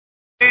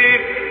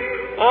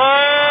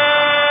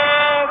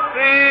All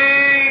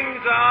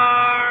things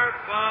are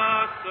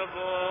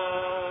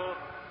possible.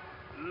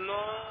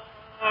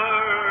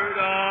 Lord,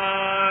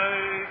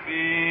 I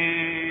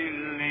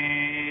believe.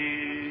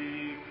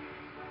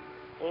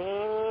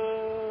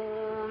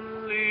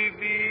 Only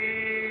believe.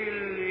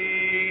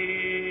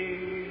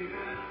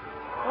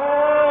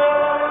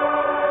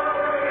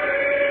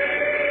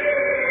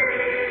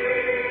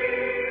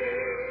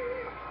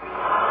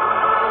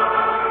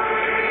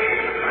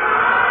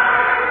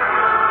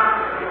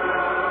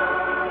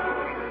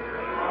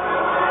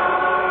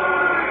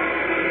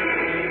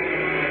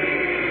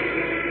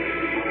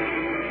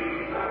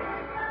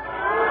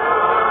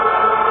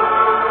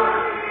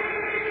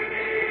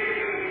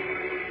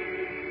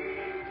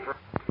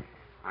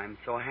 I'm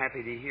so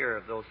happy to hear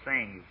of those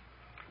things.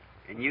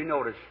 And you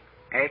notice,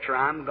 after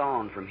I'm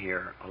gone from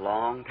here a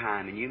long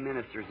time, and you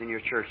ministers in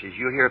your churches,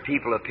 you'll hear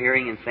people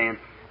appearing and saying,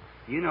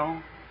 you know,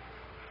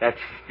 that's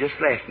just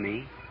left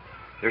me.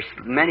 There's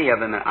many of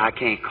them that I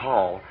can't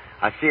call.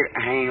 I see it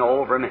hanging all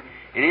over them.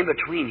 And in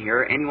between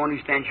here, anyone who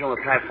stands here on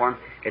the platform,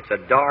 it's a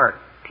dark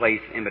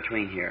place in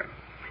between here.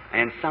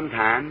 And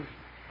sometimes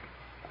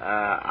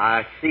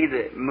I see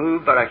the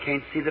move, but I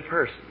can't see the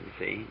person, you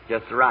see,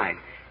 just right.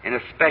 And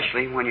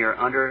especially when you're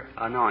under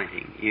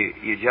anointing.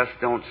 You just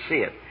don't see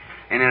it.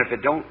 And then if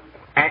it don't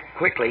act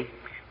quickly,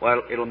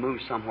 well, it'll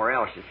move somewhere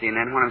else, you see. And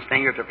then when I'm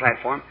standing here at the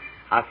platform,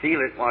 I feel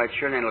it while it's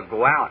here, and then it'll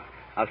go out.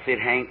 I'll see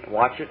it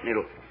watch it, and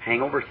it'll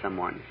hang over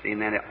someone, you see.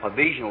 And then a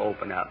vision will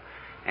open up.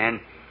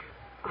 And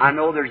I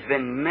know there's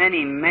been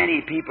many,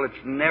 many people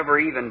that's never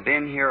even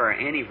been here or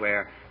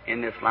anywhere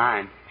in this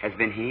line has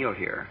been healed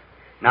here.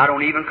 Now, I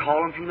don't even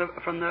call them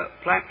from the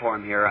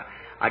platform here.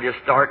 I just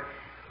start...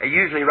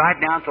 Usually right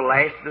down to the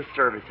last of the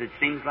service, it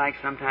seems like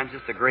sometimes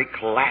just a great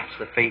collapse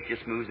of faith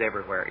just moves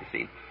everywhere, you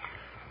see.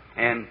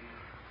 And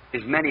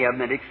there's many of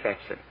them that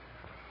accepts it,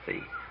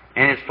 see.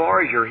 And as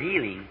far as your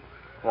healing,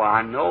 well,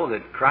 I know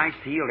that Christ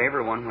healed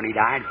everyone when He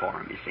died for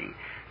them, you see.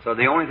 So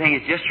the only thing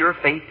is just your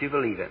faith to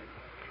believe it.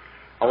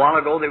 A while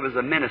ago there was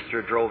a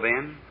minister drove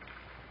in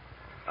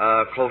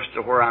close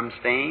to where I'm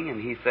staying,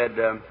 and he said,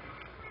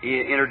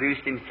 he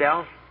introduced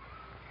himself.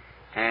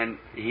 And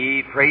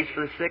he prays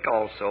for the sick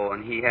also,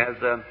 and he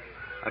has a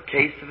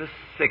case of a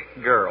sick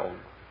girl.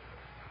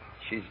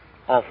 She's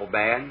awful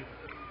bad.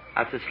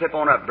 I said, slip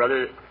on up,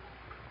 brother,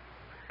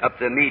 up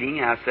to the meeting.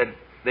 And I said,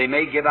 they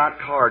may give out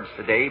cards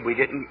today. We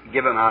didn't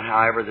give them out,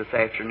 however, this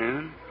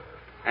afternoon.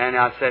 And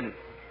I said,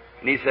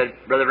 and he said,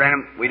 Brother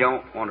Branham, we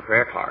don't want a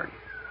prayer card.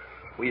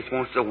 We just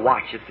want to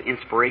watch. It's the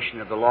inspiration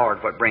of the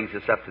Lord what brings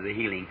us up to the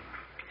healing.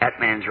 That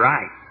man's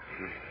right.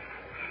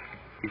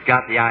 He's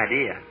got the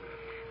idea.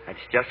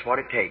 That's just what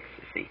it takes,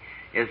 you see.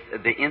 Is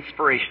the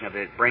inspiration of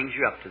it brings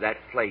you up to that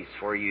place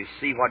where you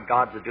see what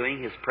God's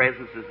doing. His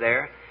presence is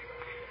there.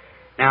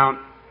 Now,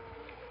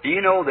 do you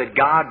know that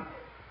God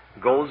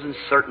goes in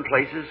certain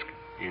places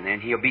and then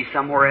He'll be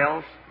somewhere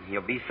else? And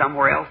He'll be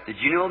somewhere else. Did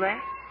you know that?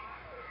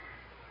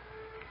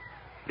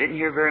 Didn't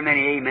hear very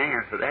many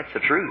amens, but that's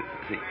the truth.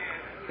 See?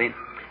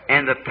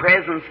 And the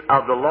presence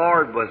of the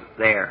Lord was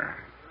there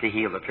to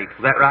heal the people.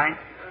 Is that right?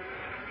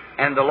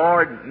 And the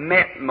Lord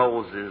met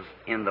Moses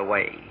in the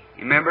way.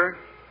 You remember?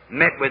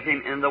 Met with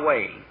him in the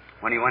way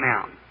when he went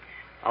out.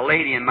 A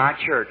lady in my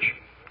church,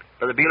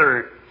 Brother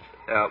Beeler,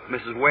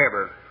 Mrs.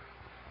 Weber,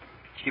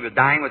 she was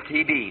dying with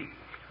TB.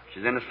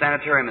 She's in the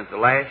sanitarium at the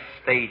last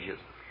stages.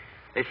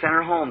 They sent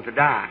her home to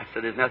die,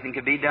 so there's nothing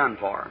could be done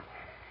for her.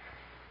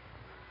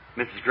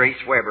 Mrs.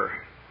 Grace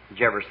Weber,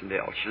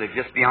 Jeffersonville. She lived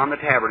just beyond the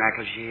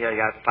tabernacle. She had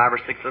got 5 or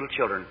 6 little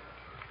children.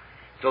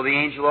 So the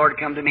angel of the Lord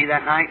come to me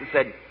that night and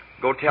said,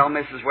 go tell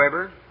Mrs.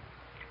 Weber,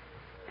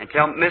 and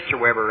tell Mr.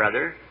 Weber,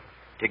 rather,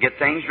 to get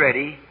things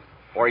ready,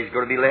 or he's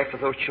going to be left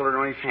with those children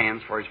on his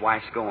hands for his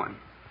wife's going.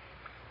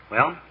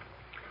 Well,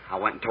 I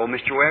went and told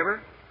Mr.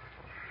 Weber.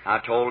 I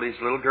told his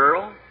little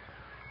girl,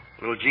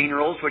 little Jean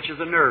Rose, which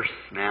is a nurse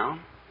now.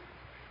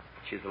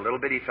 She's a little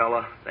bitty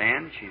fella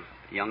then. She's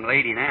a young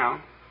lady now.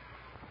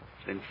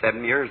 It's been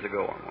 7 years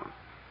ago or more.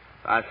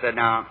 So I said,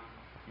 now,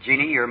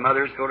 Jeannie, your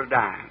mother's going to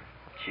die.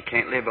 She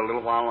can't live a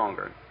little while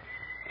longer.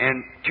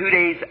 And 2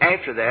 days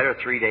after that, or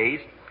 3 days,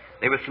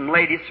 there were some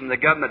ladies from the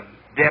government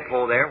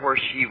depot there where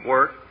she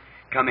worked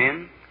come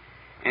in,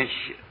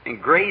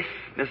 and Grace,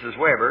 Mrs.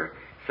 Weber,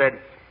 said,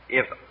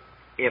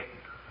 if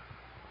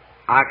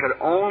I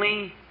could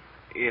only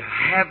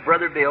have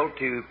Brother Bill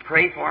to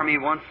pray for me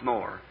once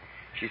more.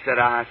 She said,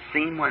 I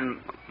seen when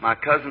my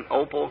cousin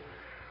Opal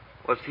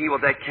was healed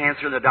of that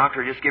cancer, the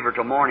doctor just gave her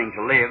till morning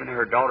to live, and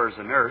her daughter's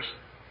a nurse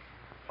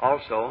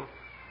also.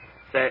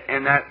 Said,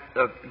 and that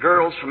the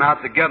girls from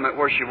out the government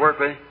where she worked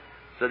with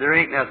said, there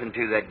ain't nothing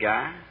to that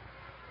guy.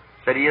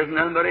 Said, he isn't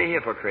nothing but a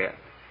hypocrite.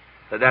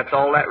 Said, that's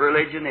all that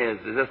religion is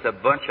just a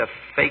bunch of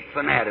fake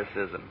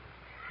fanaticism.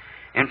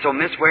 And so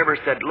Miss Weber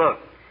said, look,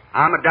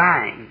 I'm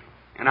a-dying,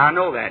 and I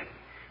know that,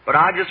 but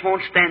I just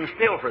won't stand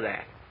still for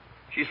that.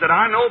 She said,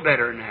 I know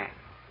better than that.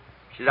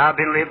 She said, I've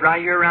been lived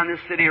right here around this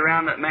city,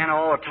 around that man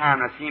all the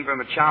time, and I've seen him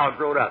from a child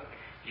growing up.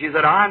 She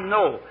said, I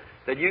know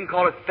Said, you can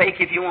call it fake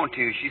if you want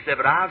to. She said,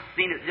 but I've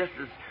seen it just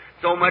as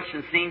so much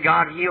and seen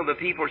God heal the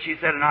people. She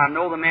said, and I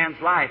know the man's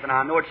life, and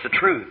I know it's the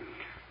truth.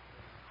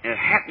 And it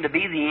happened to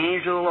be the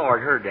angel of the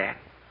Lord heard that.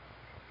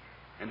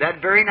 And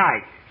that very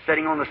night,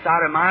 sitting on the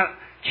side of my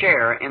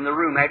chair in the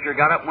room after he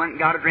got up, went and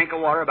got a drink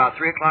of water, about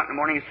 3 o'clock in the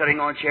morning, he's sitting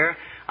on a chair,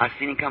 I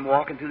seen him come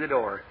walking through the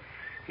door.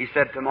 He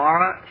said,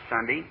 tomorrow,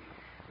 Sunday,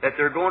 that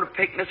they're going to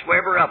pick Miss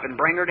Weber up and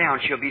bring her down.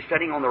 She'll be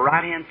sitting on the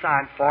right-hand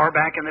side, far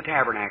back in the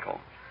tabernacle.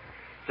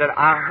 Said,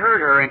 I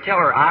heard her, and tell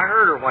her, I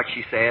heard her what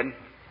she said,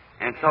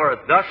 and tell her,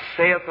 thus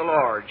saith the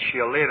Lord,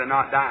 she'll live and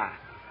not die.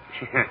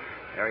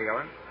 There you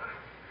are.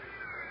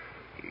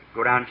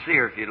 Go down and see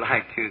her if you'd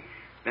like to.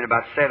 It's been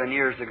about 7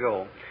 years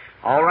ago.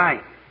 All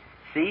right.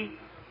 See,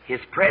 His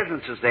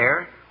presence was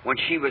there when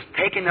she was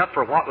taken up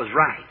for what was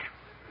right.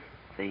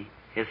 See,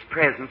 His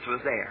presence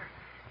was there.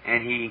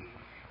 And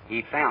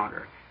He found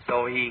her.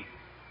 So He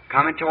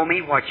come and told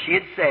me what she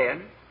had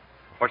said,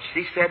 what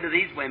she said to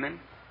these women,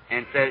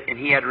 and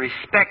He had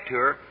respect to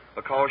her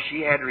because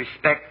she had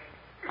respect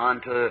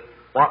unto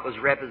what was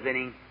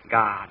representing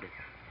God.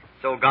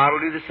 So God will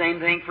do the same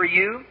thing for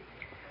you.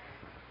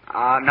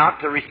 Not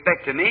to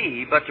respect to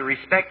me, but to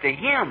respect to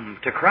Him,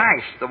 to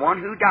Christ, the one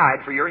who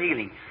died for your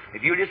healing.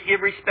 If you just give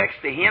respects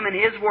to Him and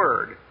His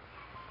Word,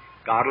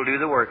 God will do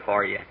the work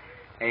for you.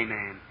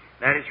 Amen.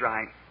 That is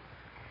right.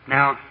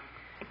 Now,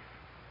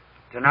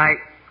 tonight,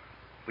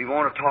 we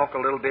want to talk a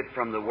little bit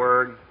from the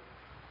Word.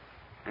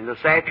 And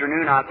this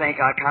afternoon, I think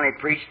I kind of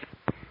preached,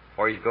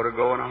 or he's going to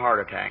go in a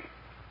heart attack.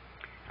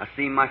 I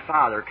seen my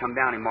father come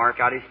down and mark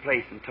out his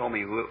place and told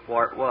me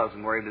where it was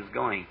and where he was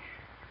going.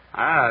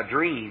 I had a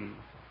dream.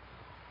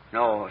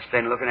 No,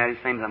 instead of looking at his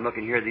things, I'm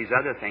looking here at these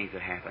other things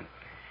that happened.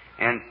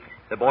 And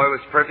the boy was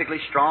perfectly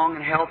strong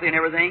and healthy and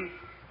everything.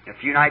 A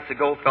few nights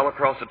ago, fell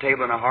across the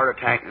table in a heart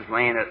attack and is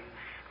laying at,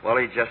 well,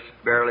 he's just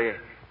barely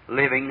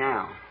living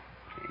now.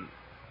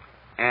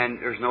 And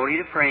there's no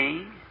need of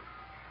praying.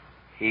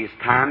 His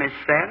time is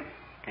set,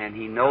 and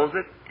he knows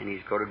it, and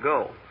he's going to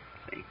go.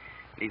 See?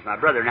 He's my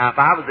brother. Now, if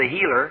I was the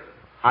healer,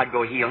 I'd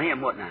go heal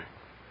him, wouldn't I?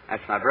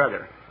 That's my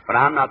brother. But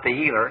I'm not the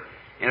healer.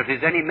 And if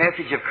there's any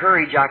message of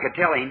courage I could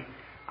tell him,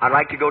 I'd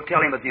like to go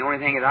tell him, but the only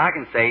thing that I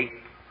can say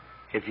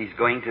is he's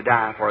going to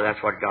die, for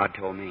that's what God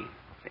told me.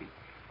 See?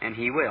 And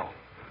He will.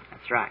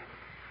 That's right.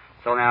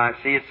 So now,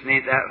 see, it's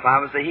neat that if I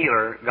was the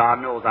healer,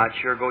 God knows I'd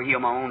sure go heal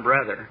my own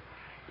brother.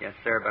 Yes,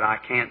 sir, but I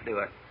can't do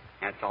it.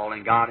 That's all.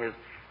 And God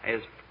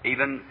has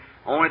even,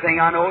 only thing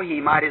I know, He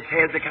might, as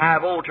Hezekiah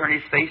of old, turn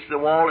his face to the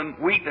wall and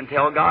weep and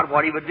tell God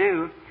what He would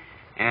do.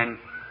 And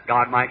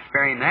God might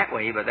spare him that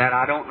way, but that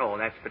I don't know.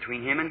 That's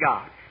between him and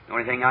God. The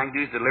only thing I can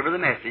do is deliver the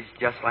message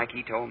just like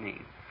He told me.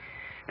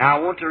 Now, I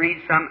want to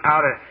read some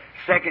out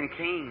of 2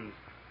 Kings.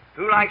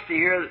 Who likes to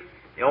hear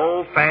the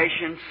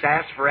old-fashioned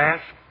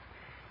sassafras,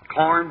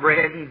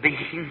 cornbread and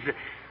beans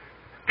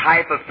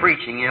type of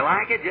preaching? You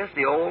like it? Just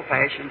the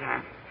old-fashioned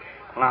type?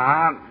 Well,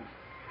 I'm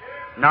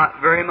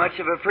not very much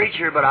of a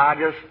preacher, but I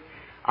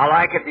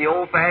like it the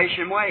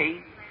old-fashioned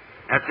way.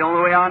 That's the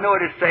only way I know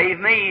it'll save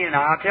me, and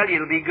I'll tell you,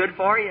 it'll be good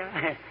for you.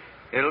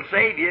 It'll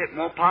save you. It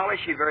won't polish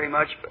you very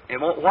much. It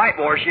won't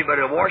whitewash you, but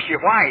it'll wash you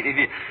white.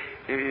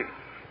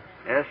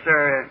 Yes,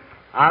 sir.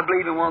 I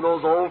believe in one of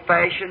those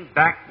old-fashioned,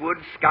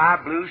 backwoods,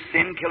 sky-blue,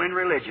 sin-killing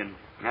religion.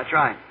 That's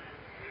right.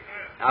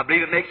 I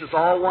believe it makes us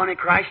all one in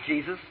Christ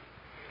Jesus.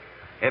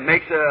 It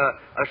makes a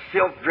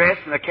silk dress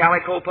and a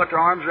calico put their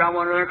arms around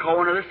one another and call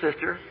one another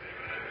sister.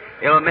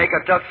 It'll make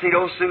a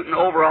tuxedo suit and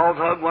overalls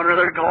hug one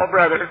another and call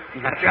brother.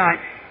 That's right.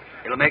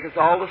 It'll make us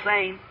all the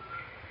same.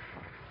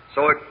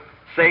 So it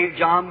saved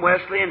John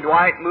Wesley and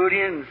Dwight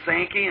Moody and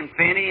Sankey and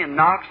Finney and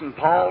Knox and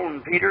Paul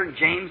and Peter and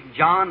James and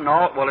John and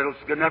all. Well, it's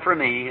good enough for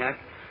me.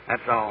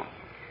 That's all.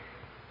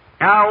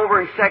 Now,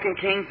 over in 2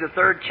 Kings, the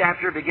 3rd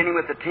chapter, beginning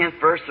with the 10th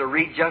verse, I'll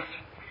read just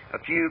a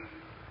few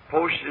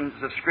portions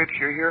of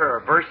Scripture here,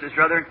 or verses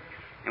rather,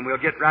 and we'll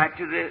get right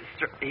to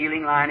the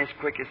healing line as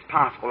quick as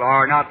possible.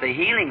 Or not the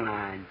healing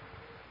line.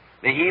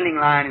 The healing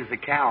line is the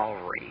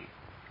Calvary.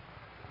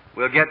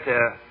 We'll get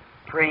to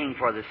praying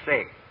for the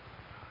sick.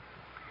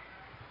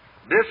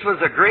 This was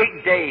a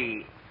great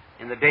day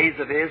in the days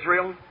of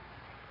Israel,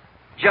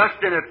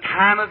 just in a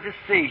time of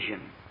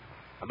decision,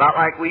 about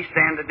like we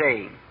stand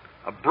today.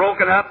 A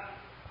broken up,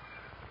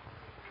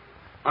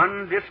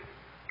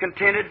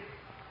 undiscontented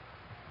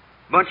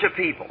bunch of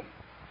people.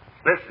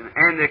 Listen,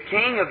 and the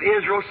king of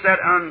Israel said,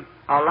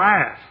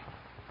 Alas,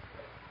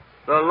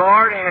 the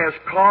Lord has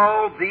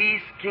called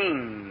these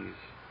kings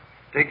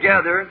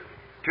together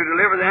to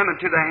deliver them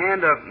into the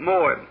hand of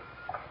Moab.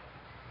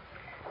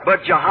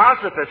 But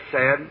Jehoshaphat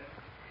said,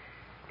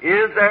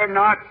 Is there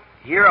not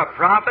here a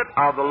prophet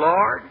of the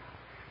Lord,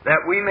 that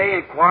we may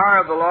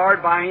inquire of the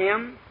Lord by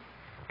him?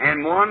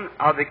 And one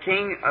of the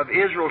king of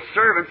Israel's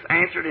servants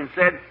answered and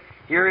said,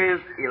 Here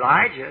is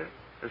Elijah,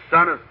 the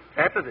son of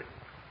Shaphat,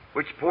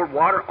 which poured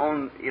water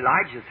on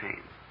Elijah's hands.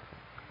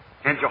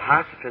 And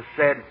Jehoshaphat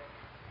said,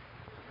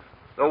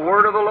 The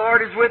word of the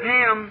Lord is with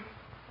him.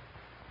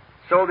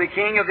 So the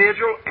king of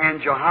Israel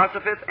and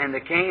Jehoshaphat and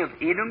the king of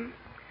Edom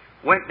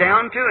went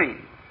down to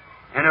him.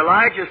 And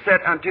Elijah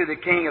said unto the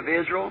king of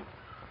Israel,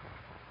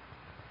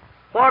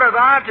 What have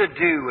I to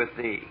do with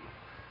thee?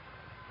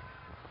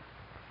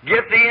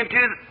 Get thee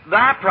into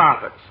thy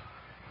prophets,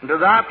 and to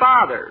thy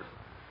fathers,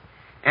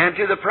 and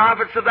to the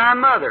prophets of thy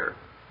mother.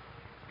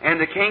 And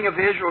the king of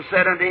Israel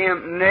said unto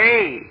him,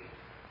 Nay,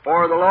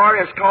 for the Lord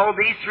has called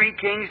these 3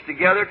 kings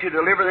together to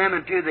deliver them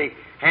into the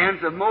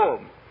hands of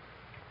Moab.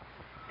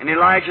 And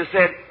Elijah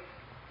said,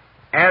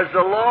 As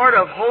the Lord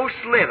of hosts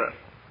liveth,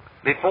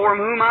 before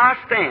whom I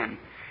stand,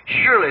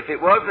 surely if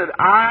it was that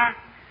I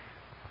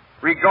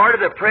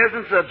regarded the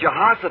presence of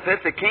Jehoshaphat,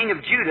 the king of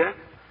Judah,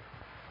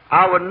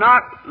 I would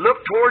not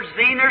look towards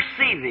thee nor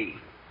see thee.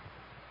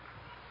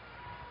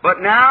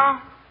 But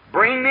now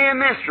bring me a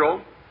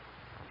minstrel.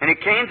 And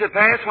it came to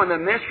pass when the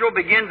minstrel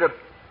began to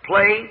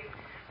play,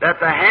 that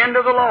the hand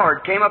of the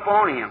Lord came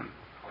upon him.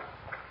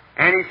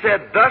 And he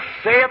said, Thus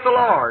saith the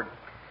Lord,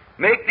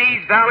 Make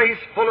these valleys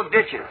full of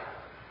ditches.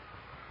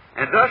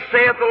 And thus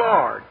saith the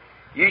Lord,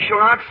 Ye shall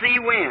not see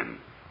wind,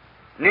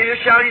 neither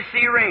shall ye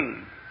see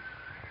rain.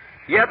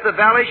 Yet the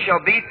valley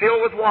shall be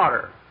filled with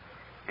water,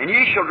 and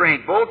ye shall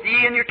drink, both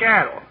ye and your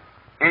cattle,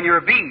 and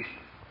your beasts.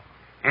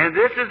 And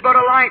this is but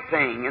a light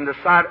thing in the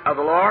sight of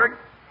the Lord.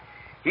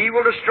 He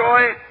will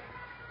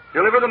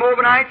deliver the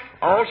Moabites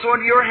also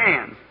into your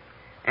hands.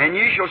 And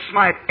ye shall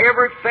smite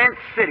every fenced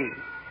city,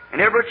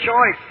 and every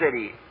choice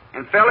city,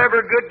 and fell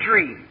every good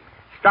tree,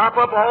 stop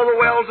up all the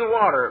wells of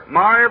water,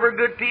 mar every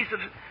good piece of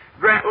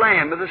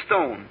land with a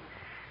stone.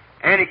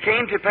 And it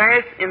came to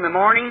pass in the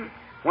morning,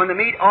 when the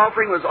meat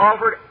offering was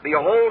offered,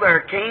 behold,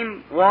 there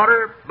came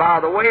water by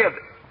the way of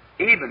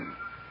Eben,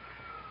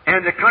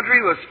 and the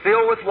country was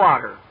filled with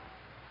water.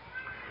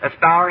 Let's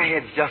bow our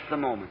heads just a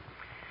moment.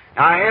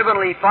 Now,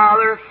 Heavenly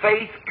Father,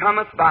 faith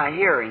cometh by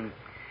hearing,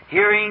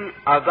 hearing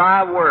of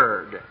Thy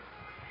Word.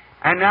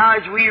 And now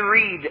as we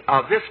read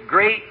of this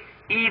great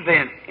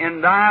event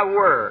in Thy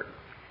Word,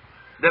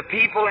 the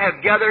people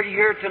have gathered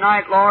here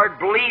tonight, Lord,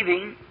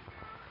 believing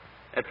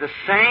that the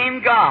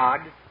same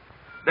God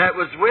that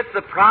was with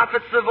the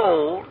prophets of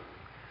old,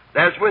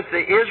 that was with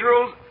the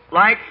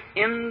Israelites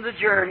in the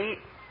journey,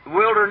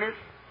 wilderness,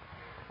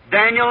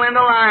 Daniel in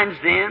the lion's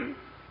den,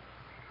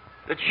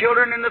 the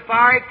children in the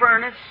fiery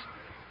furnace,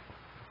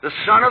 the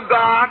Son of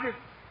God,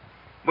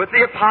 with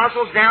the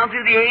apostles down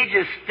through the age,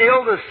 is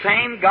still the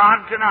same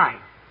God tonight.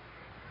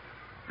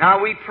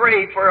 Now we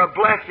pray for a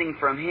blessing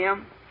from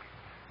Him,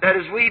 that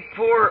as we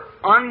poor,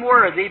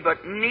 unworthy,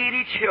 but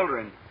needy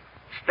children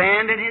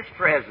stand in His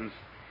presence,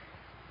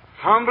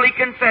 humbly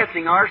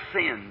confessing our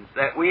sins,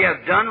 that we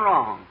have done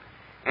wrong,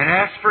 and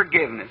ask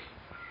forgiveness.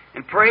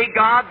 And pray,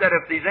 God, that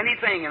if there's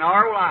anything in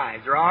our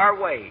lives or our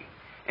way,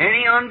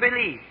 any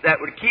unbelief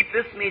that would keep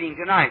this meeting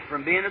tonight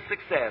from being a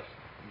success,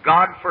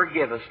 God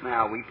forgive us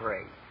now, we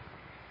pray.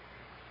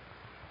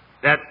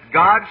 That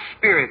God's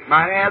Spirit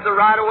might have the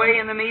right of way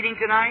in the meeting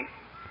tonight,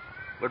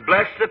 would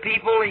bless the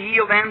people,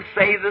 heal them,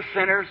 save the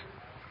sinners,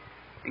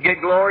 and get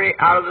glory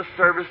out of the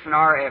service and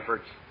our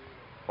efforts.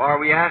 For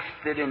we ask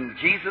it in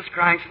Jesus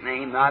Christ's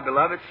name, Thy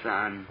beloved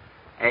Son.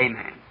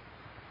 Amen.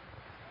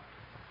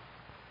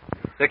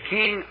 The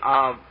king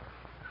of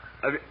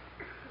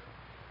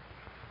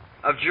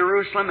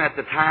Jerusalem at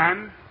the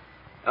time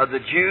of the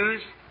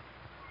Jews,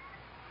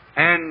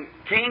 and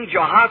King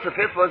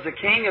Jehoshaphat was the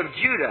king of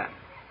Judah,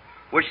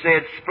 which they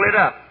had split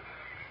up.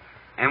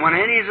 And when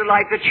any are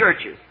like the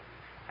churches,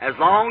 as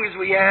long as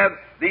we have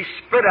these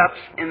split-ups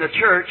in the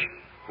church,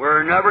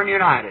 we're never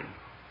united.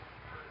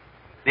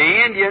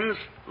 The Indians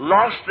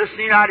lost this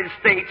United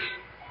States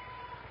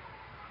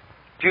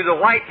to the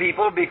white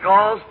people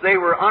because they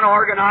were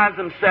unorganized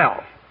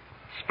themselves,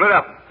 split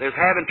up. They was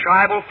having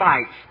tribal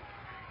fights.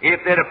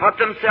 If they'd have put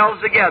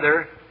themselves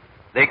together,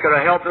 they could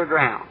have held their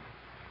ground.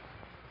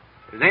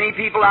 If there's any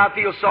people I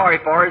feel sorry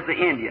for, is the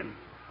Indian.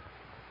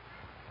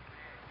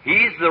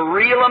 He's the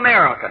real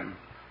American.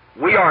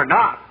 We are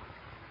not.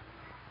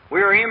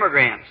 We are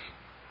immigrants.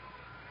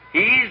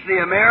 He's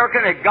the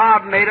American that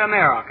God made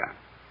America.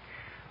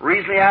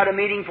 Recently I had a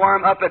meeting for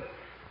him up at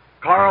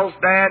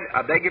Carlsbad.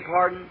 I beg your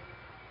pardon.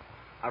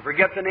 I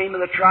forget the name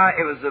of the tribe.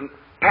 It was the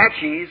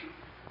Apaches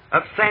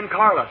of San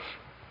Carlos,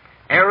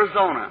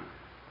 Arizona.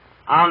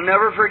 I'll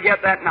never forget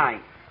that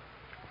night.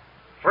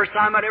 First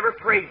time I'd ever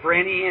prayed for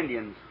any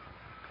Indians.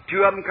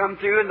 2 of them come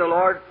through and the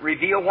Lord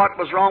revealed what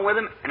was wrong with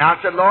them. And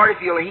I said, Lord,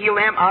 if You'll heal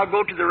them, I'll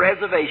go to the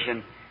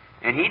reservation.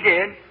 And He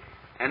did.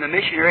 And the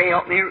missionary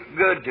helped me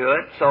good to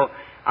it. So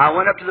I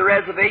went up to the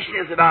reservation.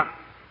 It was about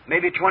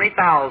maybe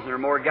 20,000 or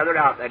more gathered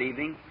out that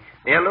evening.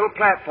 They had a little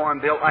platform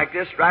built like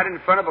this right in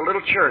front of a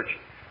little church.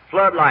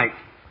 Floodlights.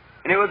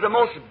 And it was the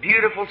most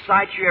beautiful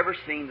sight you ever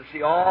seen, to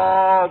see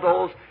all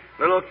those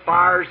little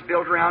fires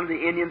built around, the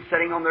Indians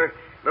sitting on their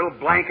little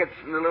blankets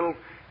and the little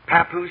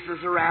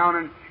papooses around,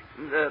 and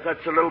that's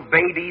the little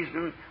babies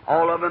and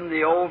all of them,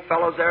 the old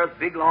fellows there with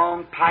big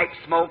long pipes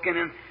smoking,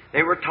 and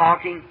they were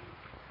talking.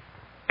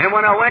 And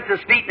when I went to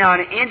speak, now an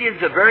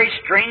Indian's a very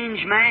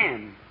strange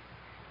man.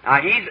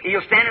 Now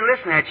he'll stand and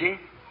listen at you,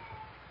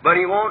 but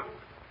he won't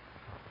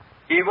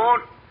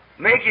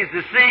make his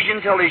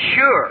decision till he's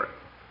sure.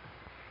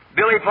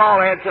 Billy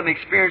Paul had some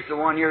experience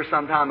one year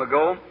some time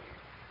ago.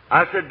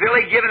 I said,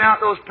 Billy, giving out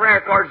those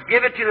prayer cards,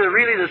 give it to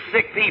the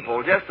sick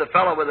people, just a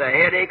fellow with a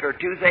headache or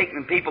toothache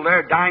and people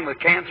there dying with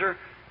cancer.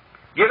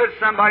 Give it to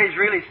somebody who's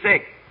really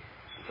sick.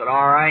 I said,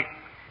 all right.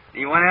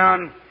 He went out,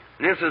 and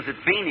this was at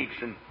Phoenix,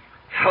 and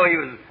so he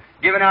was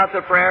giving out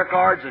the prayer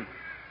cards, and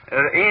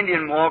an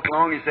Indian walked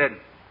along. He said,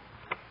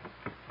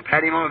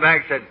 pat him on the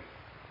back, said,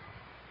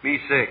 me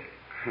sick.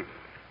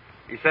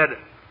 He said,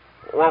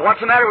 well, what's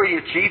the matter with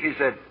you, Chief? He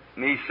said,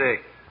 me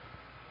sick.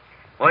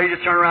 Well, he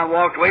just turned around and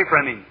walked away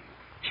from him.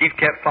 Chief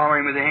kept following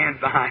him with the hands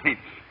behind him.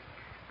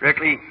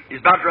 Directly, he's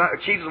about to,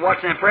 Chief was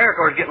watching them prayer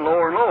cards getting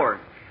lower and lower.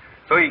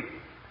 So he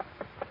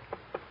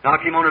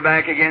knocked him on the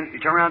back again. He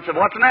turned around and said,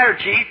 what's the matter,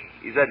 Chief?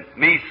 He said,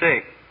 me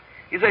sick.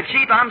 He said,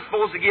 Chief, I'm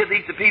supposed to give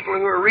these to people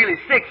who are really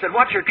sick. He said,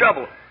 what's your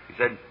trouble? He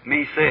said,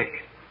 me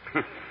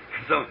sick.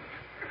 So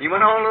he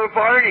went on a little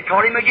farther and he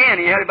caught him again.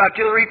 He had about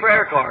 2 or 3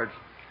 prayer cards.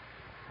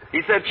 He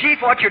said, Chief,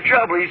 what's your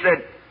trouble? He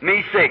said,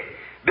 me sick.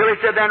 Billy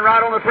said, then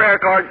write on the prayer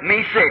card,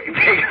 me sick. And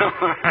take it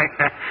on like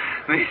that.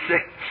 Me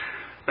sick.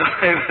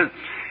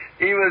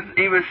 He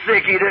was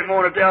sick. He didn't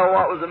want to tell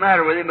what was the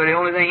matter with him, but the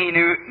only thing he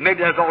knew,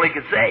 maybe that's all he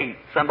could say.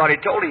 Somebody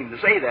told him to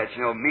say that,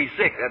 me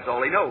sick. That's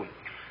all he knows.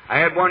 I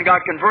had one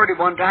got converted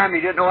one time.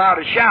 He didn't know how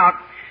to shout,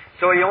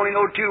 so he only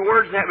knew 2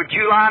 words, and that was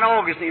July and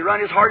August. And he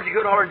run as hard as he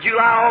could, holler,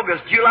 July,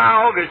 August, July,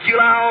 August,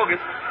 July,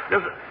 August.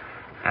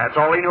 That's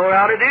all he knew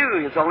how to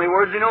do. It's the only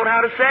words he knew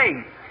how to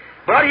say.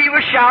 But he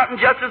was shouting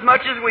just as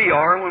much as we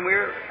are when we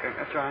were...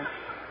 That's right.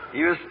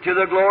 He was to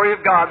the glory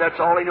of God. That's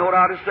all he knew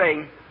how to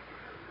say.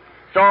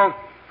 So,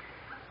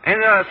 in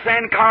the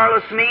San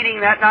Carlos meeting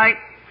that night,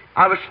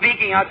 I was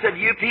speaking. I said,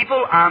 you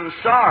people, I'm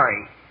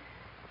sorry.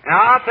 And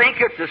I think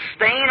it's a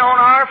stain on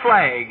our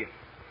flag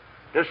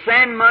to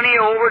send money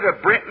over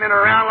to Britain and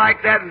around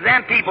like that, and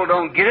then people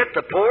don't get it,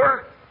 the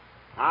poor.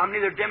 I'm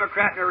neither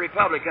Democrat nor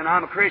Republican.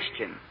 I'm a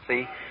Christian,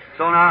 see?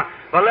 So now,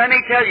 but let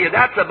me tell you,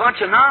 that's a bunch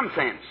of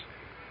nonsense.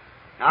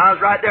 I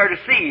was right there to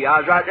see. I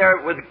was right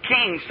there with the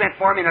king sent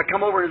for me, and I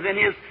come over and was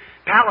in his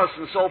palace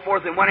and so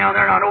forth, and went down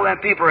there, and I know them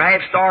people are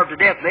half starved to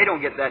death. They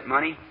don't get that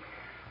money.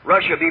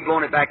 Russia will be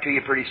blowing it back to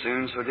you pretty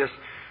soon, so just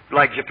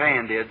like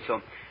Japan did.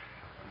 So,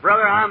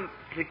 brother, I'm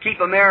to keep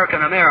America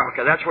in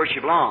America. That's where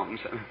she belongs.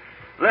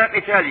 Let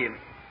me tell you,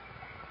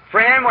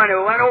 friend, when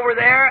we went over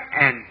there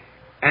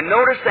and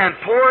noticed them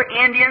poor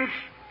Indians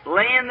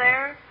laying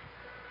there,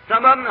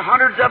 some of them,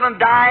 hundreds of them,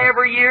 die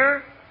every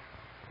year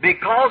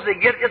because they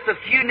get just a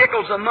few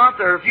nickels a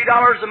month or a few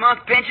dollars a month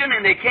pension,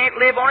 and they can't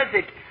live on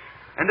it.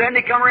 And then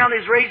they come around,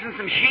 they're raising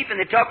some sheep, and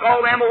they tuck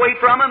all them away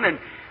from them, and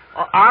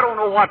I don't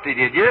know what they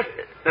did. Just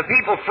the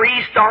people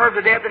freeze, starve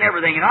to death and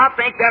everything. And I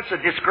think that's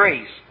a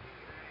disgrace.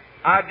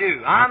 I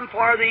do. I'm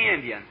for the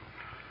Indian.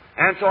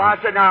 And so I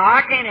said, now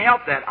I can't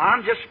help that.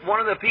 I'm just one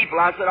of the people.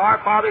 I said,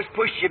 our fathers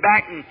pushed you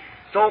back and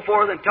so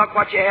forth and took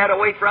what you had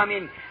away from you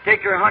and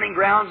take your hunting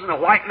grounds, and the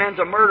white man's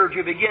a murderer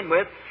to begin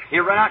with.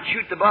 He'll run out and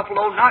shoot the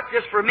buffalo, not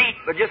just for meat,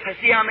 but just to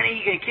see how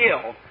many he can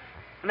kill.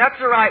 And that's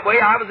the right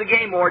way. I was a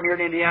game warden here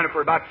in Indiana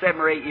for about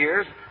 7 or 8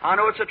 years. I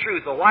know it's the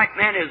truth. The white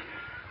man is,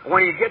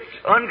 when he gets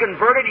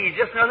unconverted, he's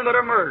just nothing but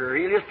a murderer.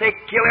 He'll just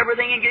kill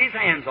everything he can get his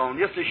hands on,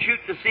 just to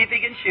shoot to see if he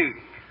can shoot.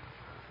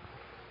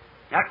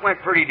 That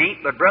went pretty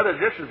deep, but brothers,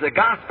 this is the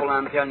gospel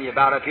I'm telling you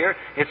about up here.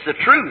 It's the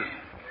truth.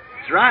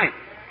 That's right.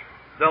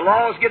 The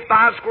laws get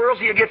 5 squirrels,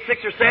 he'll get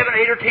 6 or 7,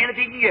 8 or 10 if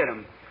he can get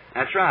them.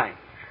 That's right.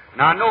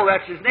 And I know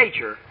that's his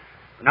nature.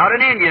 Not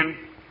an Indian.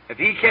 If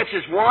he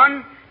catches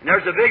one, and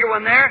there's a bigger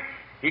one there,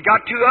 he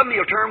got 2 of them,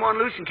 he'll turn one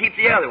loose and keep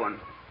the other one.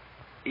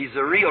 He's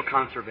a real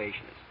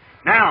conservationist.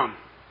 Now,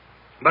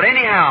 but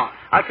anyhow,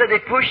 I said they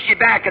pushed you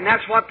back, and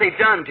that's what they've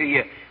done to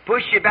you.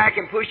 Pushed you back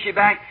and pushed you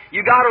back.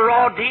 You got a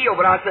raw deal,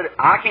 but I said,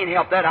 I can't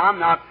help that.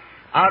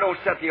 I don't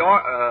set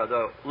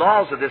the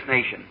laws of this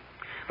nation.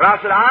 But I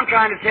said, I'm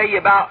trying to tell you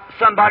about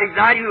somebody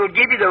tonight who will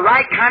give you the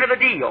right kind of a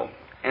deal,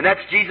 and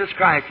that's Jesus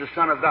Christ, the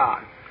Son of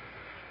God.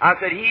 I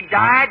said, He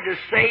died to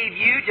save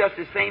you just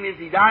the same as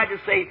He died to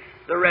save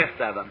the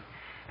rest of them.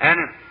 And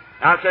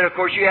I said, of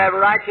course, you have a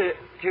right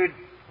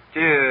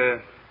to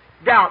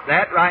doubt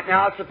that right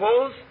now, I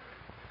suppose.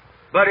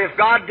 But if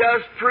God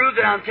does prove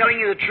that I'm telling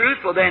you the truth,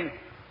 well then,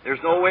 there's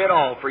no way at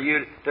all for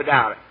you to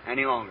doubt it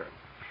any longer.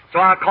 So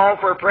I call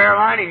for a prayer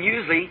line, and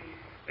usually,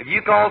 if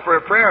you call for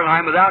a prayer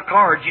line without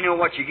cards, you know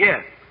what you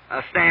get.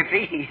 A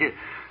stampede.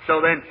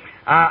 So then,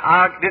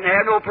 I didn't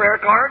have no prayer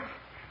cards,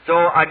 so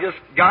I just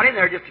got in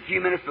there just a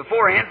few minutes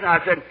beforehand, and I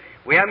said,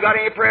 we haven't got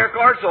any prayer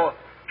cards, so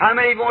how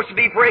many wants to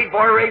be prayed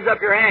for? Raise up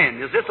your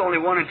hand. Is this only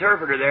one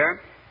interpreter there?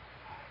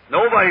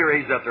 Nobody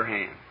raised up their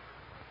hand.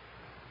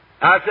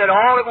 I said,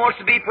 all that wants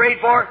to be prayed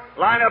for,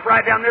 line up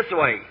right down this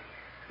way.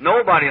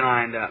 Nobody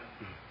lined up.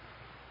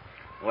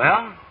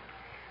 Well,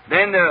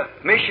 then the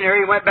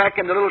missionary went back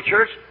in the little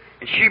church,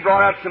 and she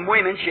brought out some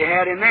women she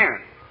had in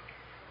there.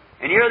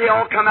 And here they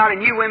all come out,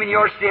 and you women, you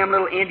ought to see them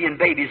little Indian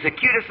babies. The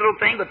cutest little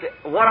thing,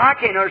 but what I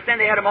can't understand,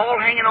 they had them all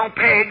hanging on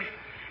pegs,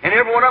 and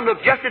every one of them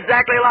looked just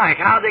exactly alike.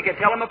 How they could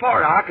tell them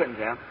apart, I couldn't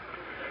tell.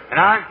 And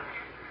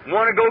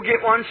Want to go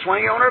get one,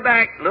 swing it on her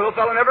back. Little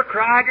fellow never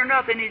cried or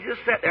nothing. He just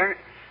sat there.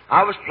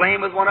 I was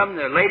playing with one of them.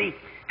 The lady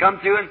come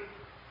through, and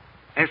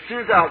as soon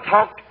as I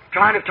was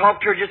trying to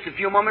talk to her just a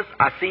few moments,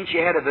 I seen she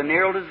had a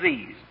venereal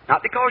disease.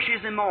 Not because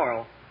she's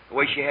immoral, the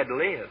way she had to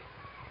live.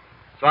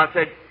 So I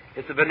said,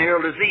 it's a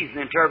venereal disease. And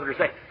the interpreter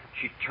said,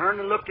 she turned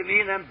and looked at me,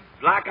 and them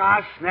black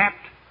eyes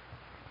snapped.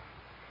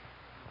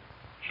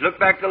 She looked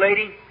back at the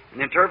lady, and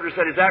the interpreter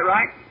said, is that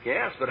right?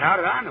 Yes, but how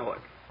did I know it?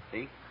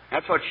 See?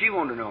 That's what she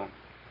wanted to know.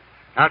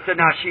 I said,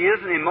 now, she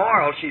isn't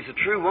immoral. She's a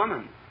true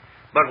woman.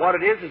 But what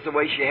it is the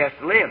way she has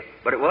to live.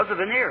 But it was a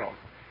venereal.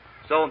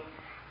 So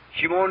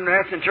she wanted to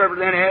ask the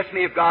interpreter then asked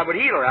me if God would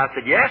heal her. I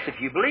said, yes,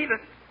 if you believe it.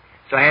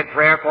 So I had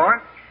prayer for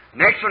her.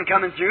 Next one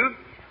coming through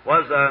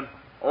was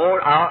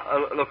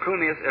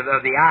leucemia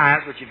of the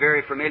eyes, which is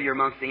very familiar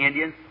amongst the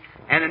Indians.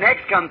 And the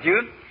next come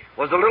through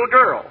was a little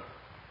girl.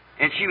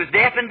 And she was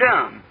deaf and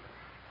dumb.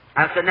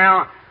 I said,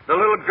 now, the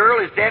little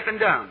girl is deaf and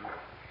dumb.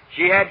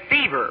 She had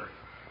fever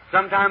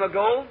some time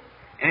ago,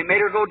 and it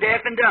made her go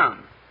deaf and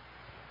dumb.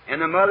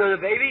 And the mother of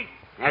the baby,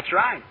 that's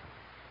right.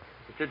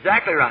 It's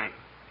exactly right.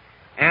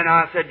 And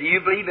I said, do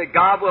you believe that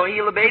God will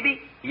heal the baby?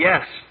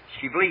 Yes,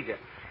 she believed it.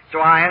 So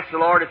I asked the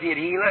Lord if He'd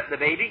heal it, the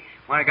baby.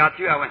 When I got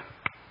through, I went.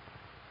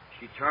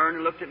 She turned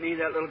and looked at me,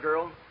 that little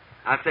girl.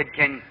 I said,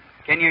 can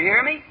you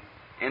hear me?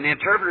 And the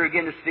interpreter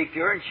began to speak to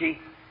her, and she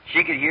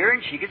could hear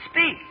and she could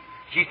speak.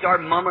 She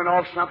started mumbling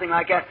off something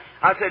like that.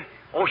 I said,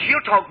 oh,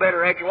 she'll talk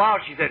better after a while.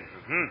 She said,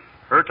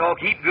 her talk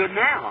heap good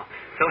now.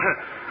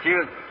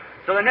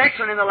 So the next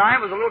one in the line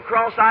was a little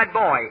cross-eyed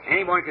boy.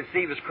 Anyone could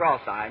see he was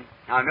cross-eyed.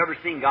 Now, I've never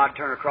seen God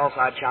turn a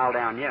cross-eyed child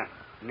down yet.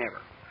 Never.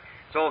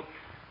 So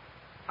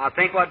I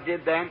think what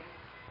did then,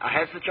 I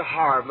had such a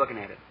horror of looking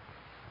at it.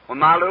 When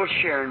my little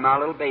Sharon, my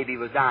little baby,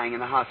 was dying in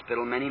the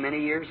hospital many,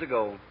 many years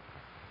ago,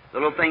 the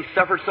little thing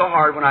suffered so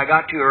hard when I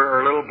got to her,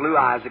 her little blue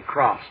eyes had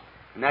crossed.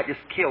 And that just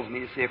kills me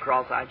to see a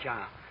cross-eyed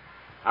child.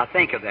 I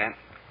think of that.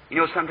 You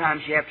know,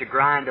 sometimes you have to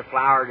grind a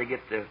flower to get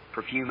the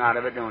perfume out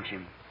of it, don't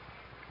you?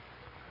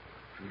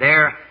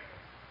 There,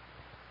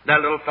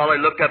 that little fellow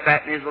looked up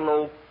at me, his little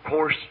old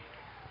coarse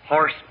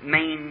horse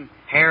mane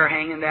hair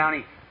hanging down.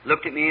 He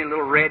looked at me in a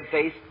little red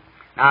face.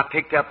 And I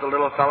picked up the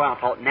little fellow. I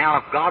thought, now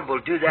if God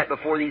will do that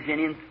before these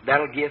Indians,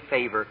 that'll give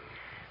favor.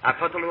 I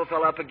put the little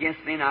fellow up against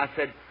me, and I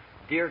said,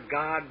 dear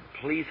God,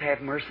 please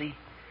have mercy.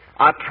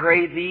 I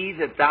pray Thee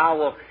that Thou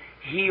will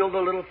heal the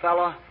little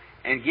fellow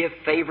and give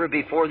favor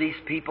before these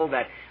people,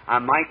 that I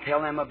might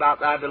tell them about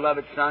Thy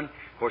beloved Son.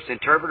 Of course, the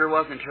interpreter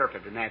wasn't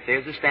interpreting that. They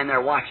was just standing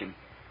there watching.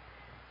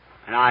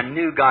 And I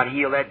knew God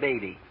healed that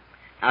baby.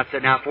 I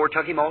said, now, before I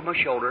took him off my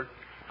shoulder,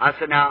 I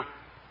said, now,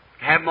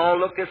 have them all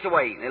look this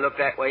way. And they looked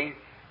that way.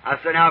 I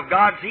said, now, if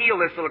God's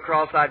healed this little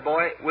cross-eyed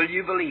boy, will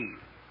you believe?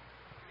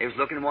 They was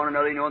looking at one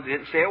another, you know, they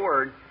didn't say a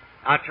word.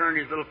 I turned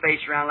his little face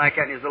around like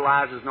that, and his little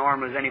eyes as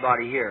normal as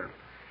anybody here.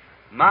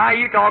 My,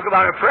 you talk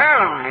about a prayer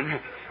line.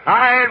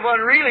 I had one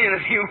really in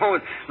a few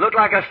moments. Looked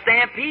like a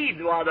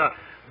stampede while the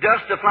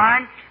dust was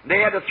flying. They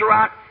had to throw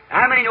out,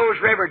 how many knows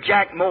Reverend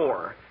Jack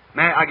Moore?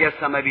 Man, I guess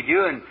some of you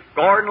do, and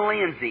Gordon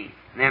Lindsay.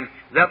 And them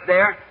was up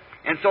there.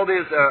 And so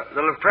there's the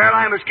little prayer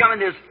line was coming.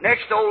 This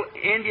next old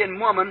Indian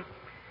woman,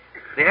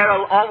 they had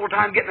an awful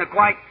time getting a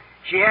quite.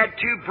 She had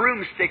 2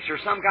 broomsticks or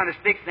some kind of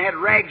sticks, and they had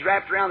rags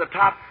wrapped around the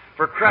top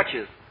for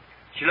crutches.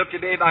 She looked to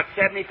be about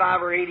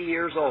 75 or 80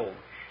 years old.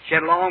 She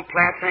had long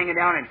plaits hanging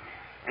down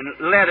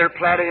and leather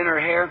plaited in her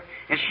hair.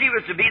 And she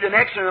was to be the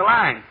next in the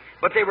line.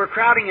 But they were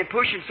crowding and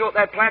pushing, so at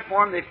that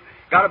platform they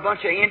got a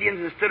bunch of Indians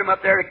and stood them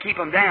up there to keep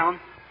them down.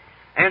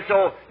 And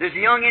so there's a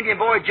young Indian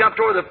boy jumped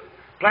over the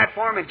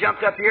platform and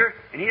jumped up here,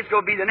 and he's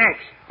going to be the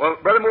next. Well,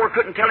 Brother Moore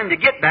couldn't tell him to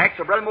get back,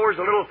 so Brother Moore's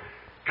a little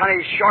kind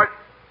of short,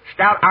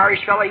 stout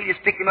Irish fellow. He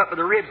just picked him up with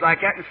the ribs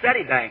like that and set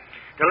him back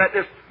to let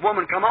this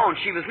woman come on.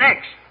 She was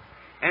next.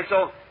 And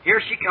so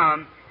here she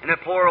come, and the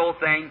poor old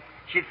thing,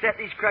 she'd set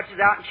these crutches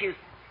out, and she was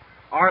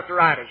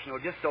arthritis, you know,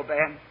 just so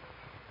bad.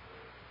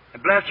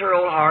 And bless her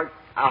old heart,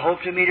 I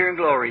hope to meet her in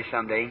glory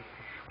someday.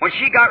 When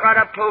she got right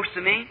up close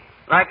to me,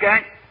 like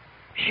that,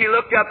 she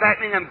looked up at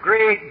me, and them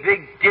great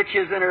big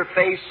ditches in her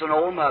face, an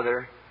old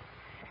mother,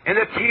 and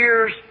the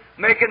tears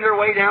making their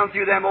way down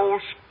through them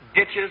old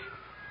ditches.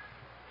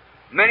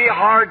 Many a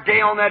hard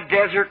day on that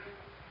desert.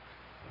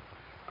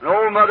 An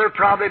old mother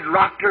probably had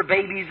rocked her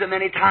babies a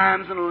many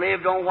times and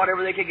lived on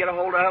whatever they could get a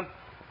hold of.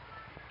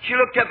 She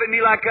looked up at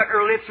me like that, and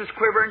her lips was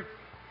quivering.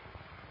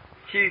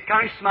 She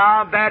kind of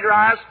smiled, batted her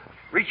eyes,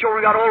 reached over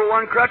and got hold of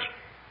one crutch,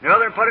 and the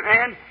other and put it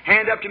in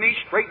hand up to me,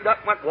 straightened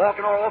up, went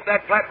walking all off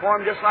that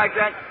platform just like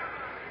that.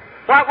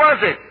 What was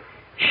it?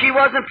 She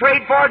wasn't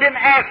prayed for, didn't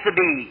ask to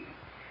be.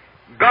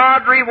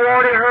 God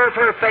rewarded her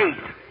for her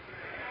faith.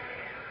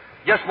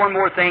 Just one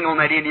more thing on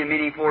that Indian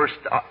meeting before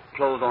I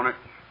close on it.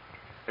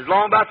 It was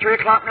long about 3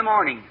 o'clock in the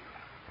morning.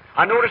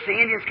 I noticed the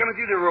Indians coming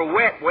through, they were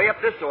wet way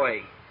up this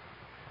way.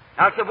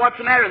 I said, what's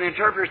the matter? And the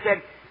interpreter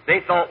said,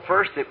 they thought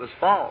first it was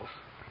false.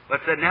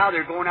 But said now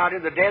they're going out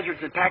in the deserts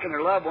and packing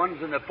their loved ones,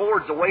 and the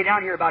ford's away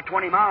down here about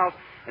 20 miles,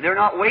 and they're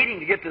not waiting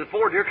to get to the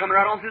ford. They're coming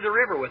right on through the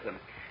river with them,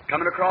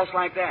 coming across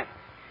like that.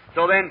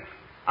 So then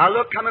I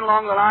looked coming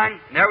along the line,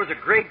 and there was a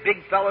great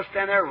big fellow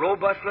standing there,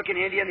 robust-looking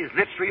Indian, his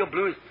lips real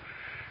blue.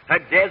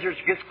 That desert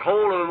gets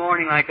cold in the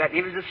morning like that, and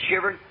he was just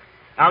shivering.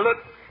 I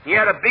looked, he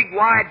had a big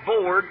wide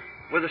board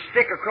with a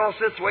stick across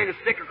this way, and a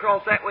stick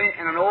across that way,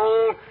 and an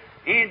old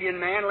Indian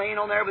man laying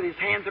on there with his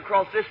hands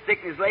across this stick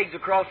and his legs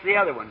across the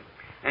other one.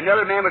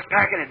 Another man was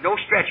packing it, no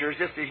stretchers,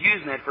 just as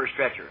using it for a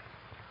stretcher.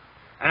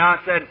 And I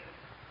said,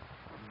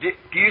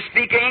 do you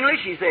speak English?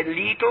 He said,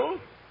 little.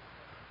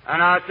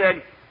 And I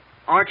said,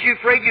 aren't you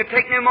afraid you'll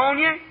take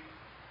pneumonia?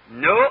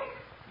 No.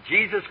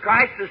 Jesus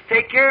Christ says,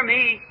 take care of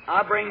me.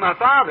 I'll bring my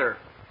Father.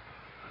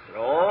 I said,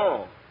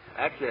 oh,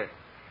 that's it.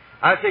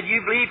 I said,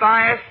 you believe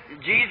I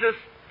asked Jesus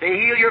to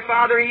heal your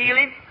father, heal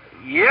him?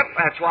 Yep,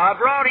 that's why I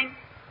brought him.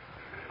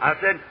 I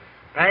said,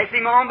 pass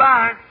him on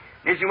by.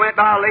 As he went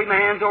by, I laid my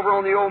hands over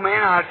on the old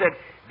man. I said,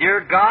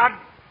 dear God,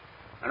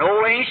 an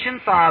old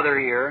ancient father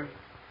here,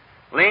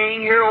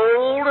 laying here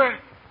old,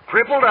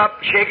 crippled up,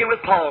 shaking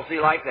with palsy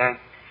like that.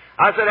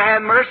 I said,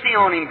 have mercy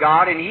on him,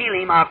 God, and heal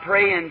him. I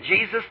pray in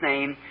Jesus'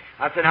 name.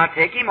 I said, now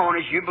take him on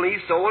as you believe,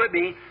 so will it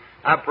be.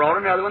 I brought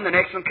another one, the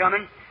next one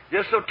coming.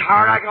 Just so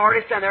tired I can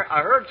hardly stand there.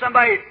 I heard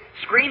somebody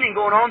screaming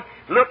going on.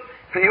 Look,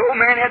 the old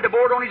man had the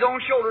board on his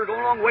own shoulder, going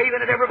along,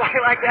 waving at everybody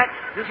like that,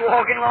 just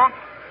walking along.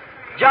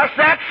 Just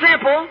that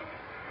simple.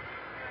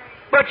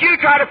 But you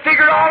try to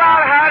figure it all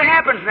out how it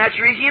happens, and that's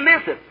the reason you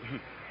miss it.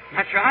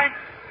 That's right.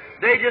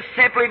 They just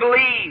simply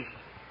believe.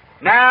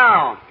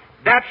 Now,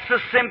 that's the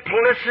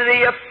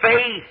simplicity of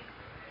faith.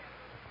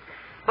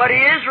 But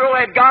Israel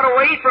had got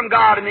away from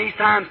God in these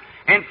times,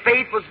 and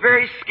faith was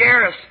very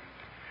scarce.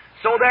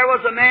 So there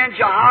was a man,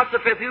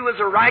 Jehoshaphat, who was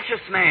a righteous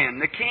man,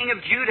 the king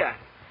of Judah.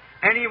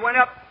 And he went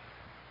up,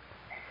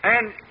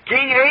 and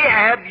King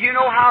Ahab, you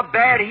know how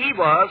bad he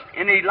was,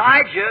 and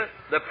Elijah,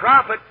 the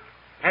prophet,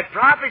 had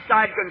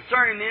prophesied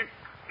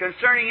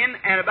concerning him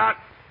and about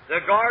the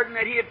garden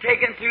that he had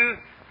taken through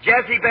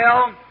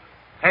Jezebel,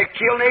 had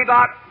killed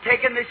Naboth,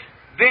 taken this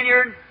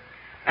vineyard.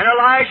 And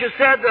Elijah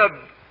said, the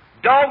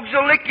dogs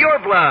will lick your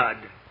blood.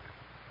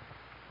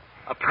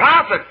 A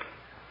prophet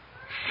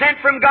sent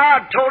from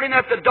God told him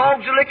that the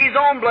dogs will lick his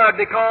own blood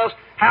because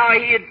how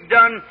he had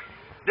done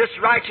this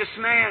righteous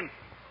man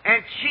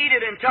and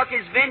cheated and took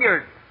his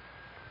vineyard.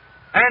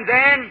 And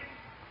then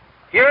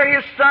here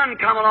his son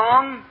come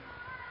along,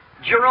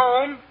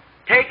 Jerome,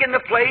 taking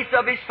the place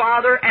of his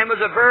father, and was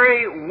a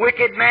very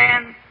wicked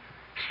man,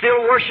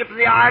 still worshiping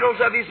the idols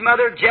of his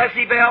mother,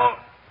 Jezebel,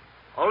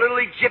 a little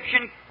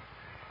Egyptian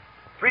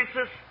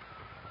princess,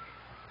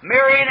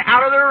 marrying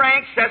out of their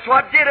ranks. That's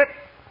what did it.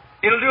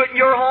 It'll do it in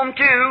your home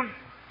too.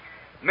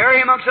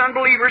 Marry amongst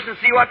unbelievers and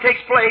see what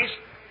takes place.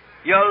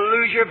 You'll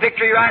lose your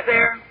victory right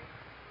there.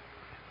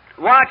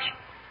 Watch.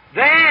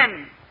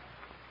 Then,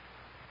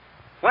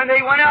 when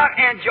they went out,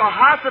 and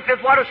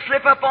Jehoshaphat, what a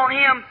slip up on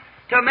him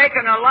to make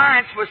an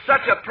alliance with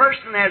such a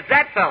person as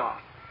that fellow,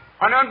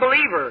 an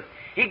unbeliever.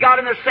 He got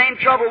in the same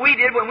trouble we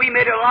did when we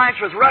made an alliance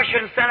with Russia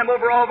and sent them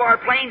over all of our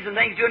planes and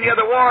things during the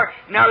other war.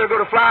 Now they're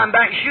going to fly them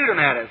back and shoot them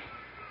at us.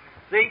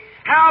 See?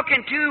 How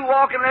can two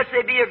walk unless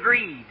they be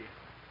agreed?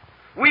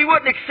 We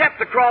wouldn't accept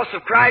the cross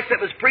of Christ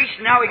that was preached,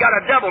 and now we got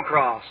a double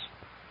cross.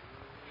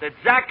 That's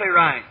exactly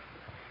right.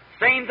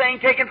 Same thing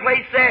taking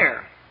place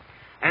there.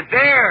 And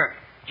there,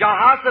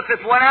 Jehoshaphat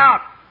went out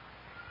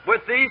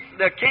with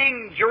the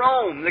king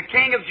Jerome, the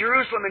king of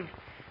Jerusalem, and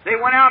they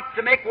went out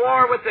to make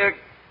war with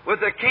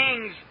the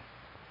kings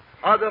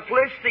of the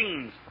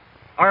Philistines,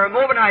 or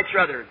Moabites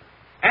rather.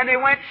 And they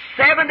went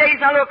 7 days,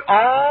 now look,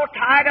 all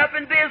tied up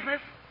in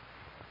business.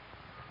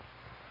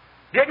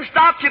 Didn't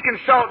stop to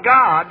consult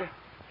God.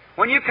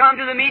 When you come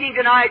to the meeting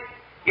tonight,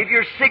 if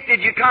you're sick,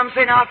 did you come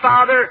say, now,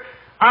 Father,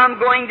 I'm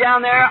going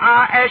down there.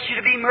 I ask you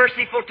to be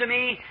merciful to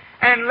me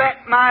and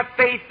let my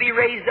faith be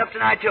raised up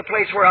tonight to a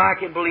place where I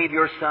can believe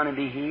your Son and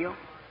be healed?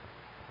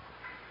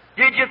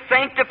 Did you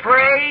think to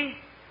pray?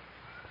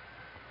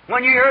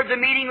 When you heard the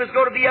meeting was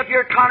going to be up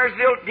here at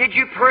Connersville, did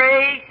you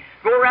pray?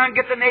 Go around and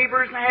get the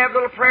neighbors and have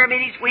little prayer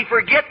meetings? We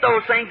forget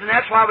those things, and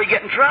that's why we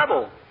get in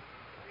trouble.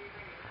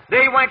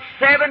 They went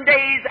 7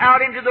 days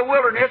out into the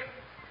wilderness,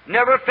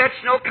 never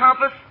fetched no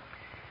compass,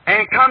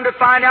 and come to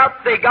find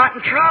out they got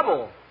in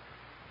trouble.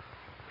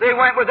 They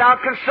went without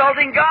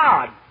consulting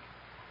God.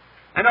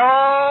 And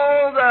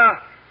all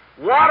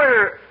the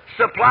water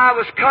supply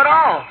was cut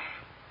off.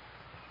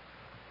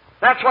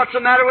 That's what's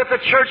the matter with the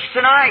church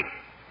tonight.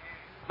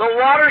 The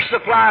water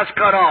supply is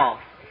cut off.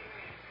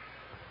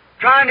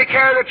 Trying to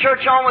carry the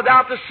church on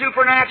without the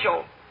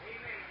supernatural.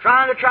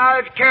 Trying to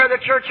carry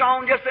the church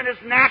on just in its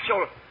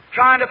natural.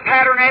 Trying to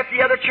pattern after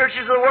the other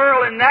churches of the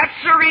world, and that's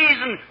the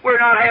reason we're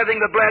not having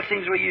the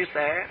blessings we used to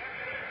have.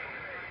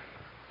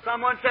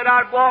 Someone said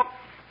I'd walk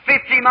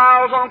 50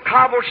 miles on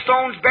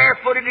cobblestones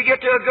barefooted to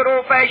get to a good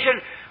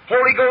old-fashioned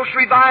Holy Ghost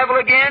revival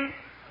again.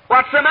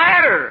 What's the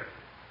matter?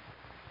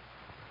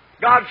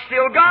 God's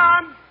still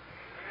God.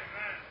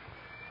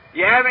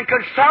 You haven't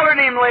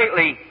consulted Him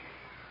lately.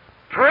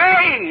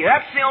 Pray.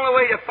 That's the only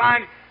way to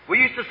find. We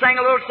used to sing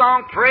a little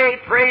song, pray,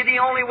 pray, the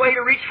only way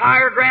to reach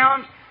higher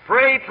grounds.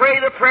 Pray, pray,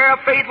 the prayer of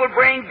faith will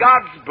bring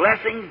God's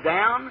blessings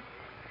down.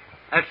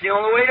 That's the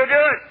only way to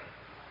do it.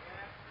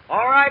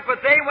 All right, but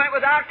they went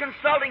without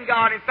consulting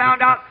God and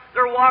found out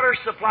their water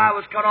supply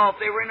was cut off.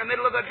 They were in the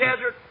middle of a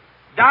desert,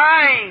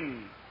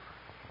 dying.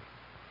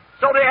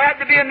 So there had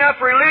to be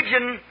enough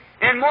religion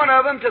in one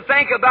of them to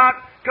think about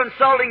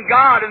consulting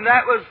God, and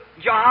that was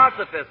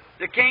Jehoshaphat,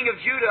 the king of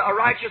Judah, a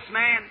righteous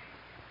man.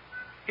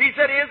 He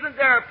said, isn't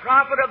there a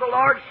prophet of the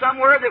Lord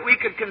somewhere that we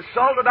could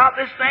consult about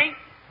this thing?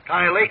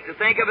 Kind of late to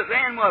think of it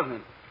then, wasn't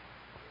it?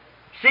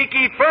 Seek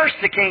ye first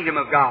the kingdom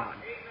of God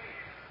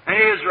and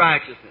His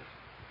righteousness,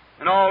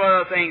 and all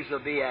other things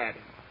will be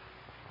added.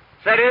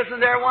 Said, isn't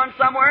there one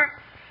somewhere?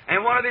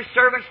 And one of his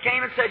servants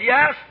came and said,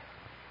 yes,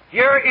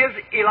 here is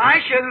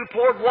Elisha who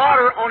poured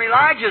water on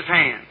Elijah's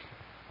hands.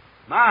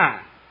 My,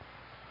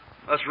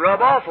 must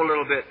rub off a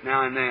little bit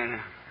now and then.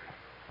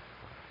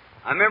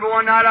 I remember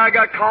one night I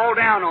got called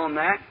down on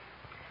that.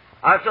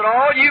 I said,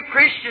 all you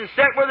Christians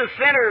sit where the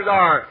sinners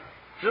are.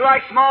 It's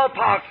like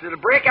smallpox. It'll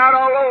break out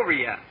all over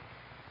you.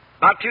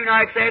 About 2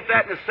 nights after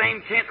that, in the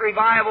same tent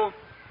revival,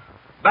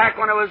 back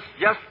when I was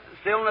just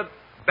still in the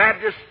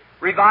Baptist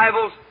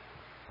revivals,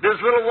 this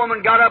little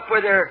woman got up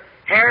with her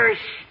hair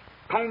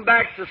combed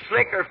back so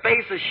slick, her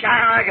face was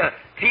shining like a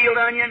peeled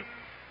onion.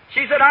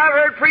 She said, I've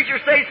heard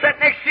preachers say, sit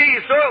next to you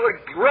so it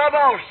would rub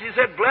off. She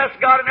said, bless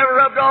God, it never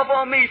rubbed off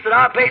on me. She said,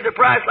 I paid the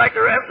price like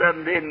the rest of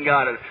them didn't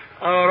got it.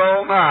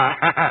 Oh my.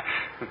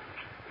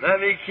 Let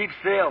me keep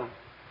still.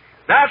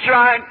 That's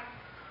right.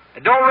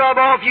 It don't rub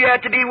off. You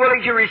have to be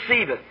willing to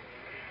receive it.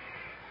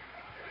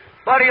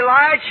 But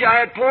Elijah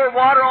had poured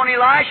water on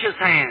Elisha's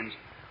hands.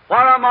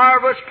 What a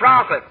marvelous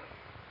prophet.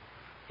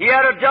 He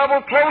had a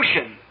double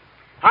potion.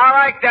 I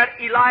like that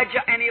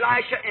Elijah and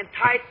Elisha in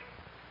type.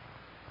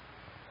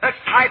 Let's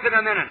type it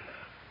a minute.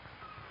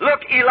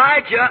 Look,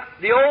 Elijah,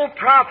 the old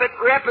prophet,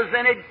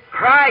 represented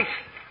Christ.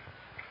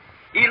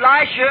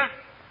 Elisha,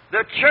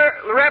 the church,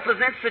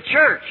 represents the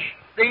church,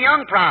 the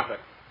young prophet.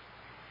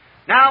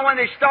 Now, when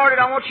they started,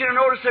 I want you to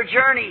notice their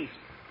journeys.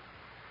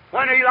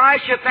 When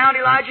Elisha found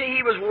Elijah,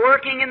 he was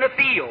working in the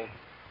field.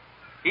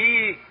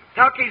 He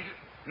took his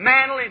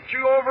mantle and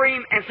threw over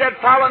him and said,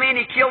 follow me, and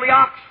he killed the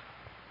ox,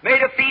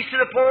 made a feast to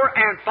the poor,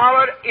 and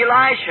followed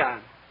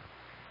Elisha.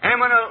 And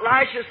when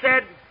Elisha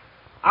said,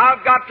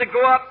 I've got to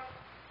go up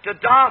to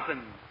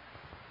Dothan.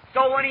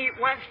 So when he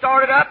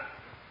started up,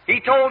 he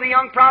told the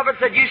young prophet,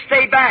 said, you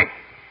stay back.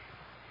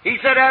 He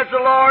said, as the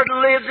Lord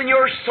lives and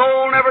your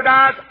soul never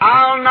dies,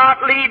 I'll not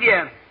leave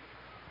you.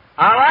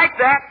 I like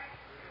that.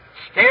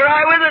 Stay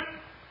right with it.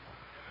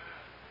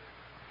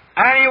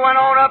 And he went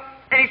on up,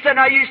 and he said,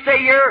 now you stay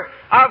here.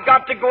 I've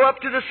got to go up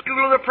to the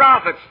school of the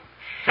prophets.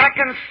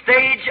 Second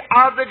stage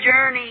of the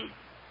journey.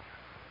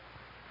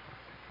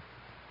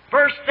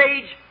 First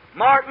stage,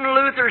 Martin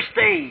Luther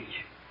stage.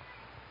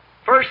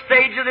 First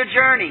stage of the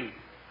journey.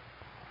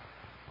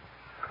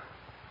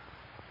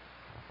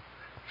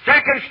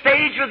 Second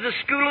stage was the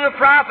school of the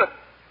prophet.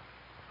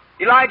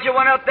 Elijah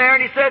went up there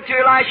and he said to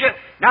Elisha,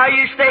 now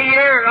you stay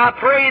here, I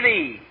pray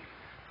thee,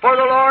 for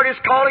the Lord is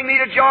calling me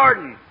to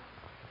Jordan.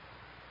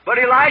 But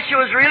Elisha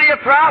was really a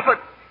prophet.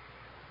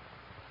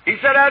 He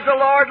said, as the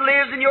Lord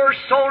lives and your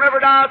soul never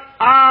dies,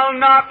 I'll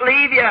not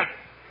leave you.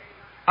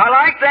 I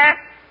like that.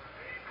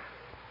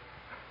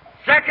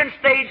 Second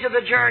stage of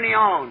the journey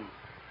on.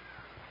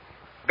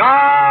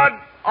 God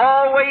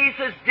always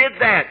has did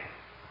that.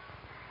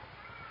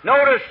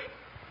 Notice,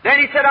 then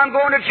he said, I'm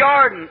going to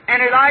Jordan.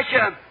 And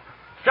Elisha,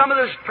 some of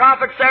the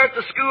prophets there at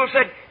the school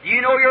said, do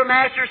you know your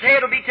master's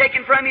head will be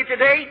taken from you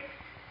today?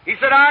 He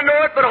said, I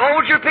know it, but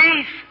hold your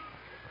peace.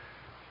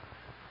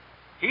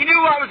 He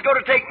knew what was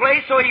going to take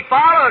place, so he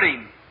followed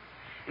him.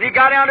 And he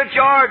got down to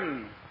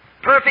Jordan.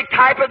 Perfect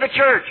type of the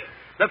church.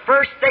 The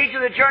first stage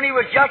of the journey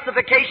was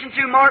justification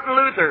through Martin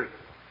Luther.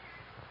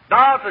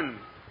 Dothan.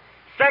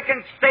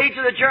 Second stage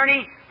of the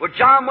journey was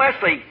John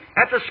Wesley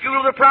at the school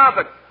of the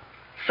prophet.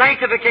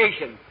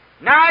 Sanctification.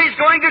 Now he's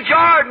going to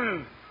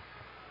Jordan.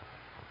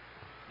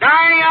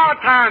 Dining out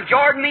time.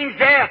 Jordan means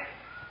death.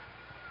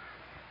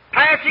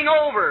 Passing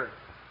over.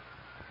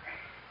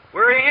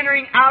 We're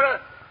entering out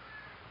of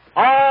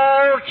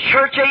all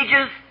church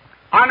ages.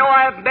 I know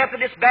I have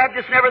Methodist,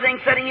 Baptist, and everything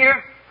sitting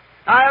here.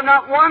 I have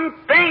not one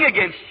thing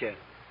against you.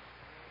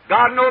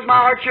 God knows my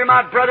heart. You're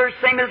my brothers,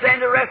 same as any of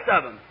the rest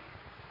of them.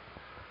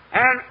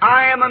 And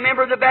I am a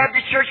member of the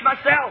Baptist church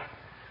myself.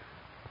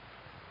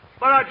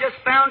 But I just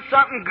found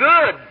something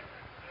good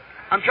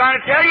I'm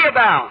trying to tell you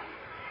about.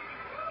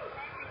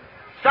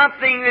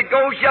 Something that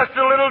goes just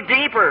a little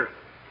deeper.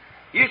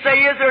 You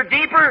say, is there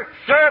deeper?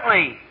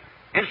 Certainly.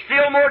 And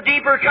still more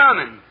deeper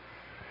coming.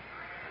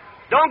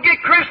 Don't get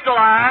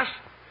crystallized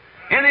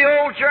in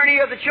the old journey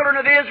of the children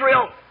of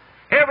Israel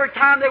every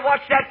time they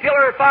watched that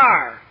pillar of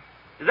fire.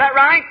 Is that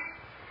right?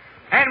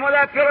 And when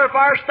that pillar of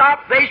fire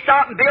stopped, they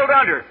stopped and built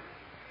under.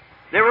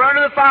 They were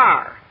under the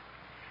fire.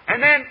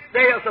 And then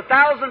there was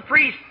 1,000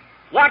 priests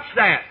watched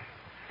that.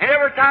 And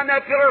every time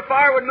that pillar of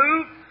fire would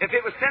move, if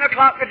it was 10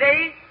 o'clock in the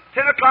day,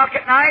 10 o'clock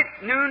at night,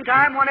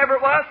 noontime, whenever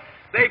it was,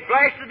 they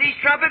blasted these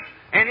trumpets,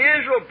 and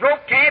Israel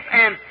broke camp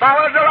and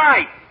followed the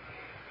light.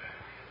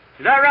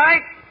 Is that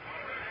right?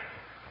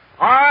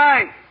 All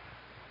right.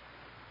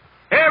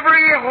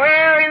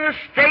 Everywhere in the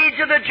stage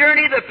of the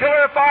journey, the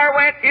pillar of fire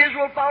went.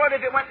 Israel followed.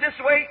 If it went this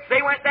way,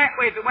 they went that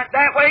way. If it went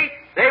that way,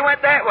 they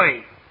went that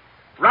way.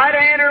 Right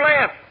hand or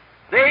left,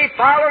 they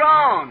followed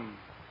on.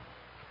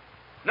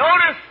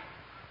 Notice,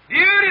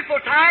 beautiful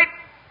type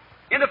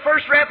in the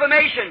First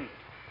Reformation.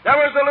 There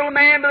was a little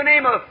man by the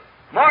name of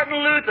Martin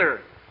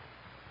Luther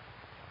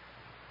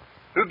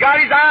who got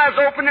his eyes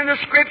open in the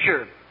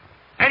Scripture.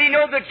 And he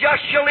knew the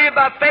just shall live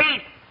by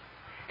faith.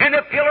 And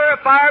the pillar of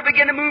fire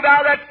began to move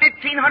out of that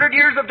 1,500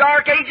 years of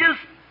dark ages.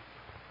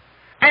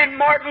 And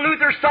Martin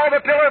Luther saw the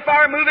pillar of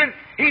fire moving.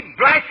 He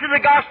blasted the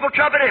gospel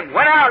trumpet and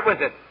went out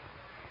with it.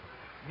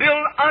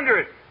 Built under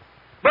it.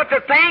 But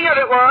the thing of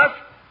it was,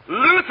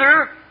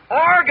 Luther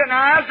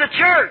organized the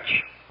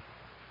church.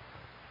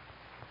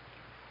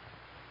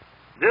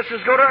 This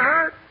is going to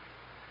hurt.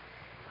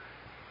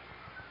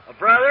 A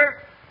brother,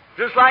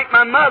 just like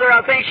my mother,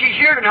 I think she's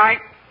here tonight.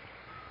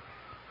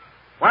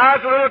 When I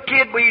was a little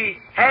kid, we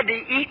had to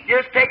eat,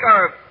 just take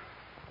our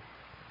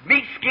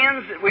meat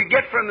skins that we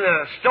get from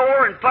the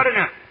store and put in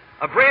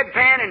a bread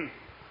pan and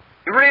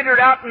render it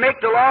out and make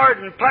the lard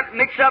and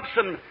mix up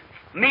some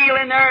meal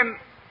in there and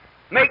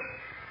make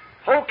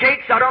whole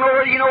cakes. I don't know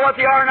whether you know what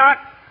they are or not.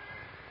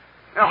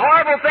 The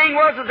horrible thing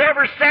was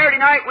every Saturday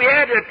night we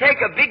had to take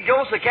a big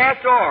dose of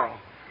castor oil.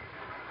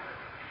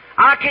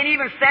 I can't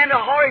even stand to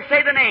hardly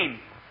say the name.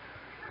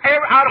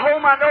 I'd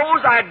hold my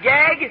nose, I'd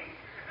gag.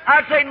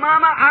 I'd say,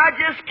 Mama, I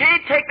just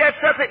can't take that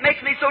stuff that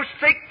makes me so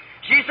sick.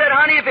 She said,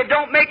 honey, if it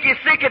don't make you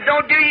sick, it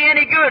don't do you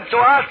any good. So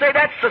I say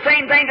that's the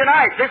same thing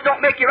tonight. If this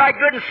don't make you right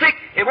good and sick,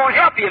 it won't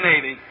help you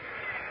maybe.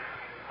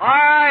 All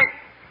right.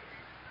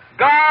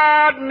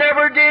 God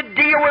never did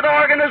deal with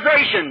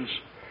organizations.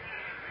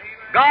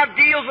 God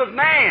deals with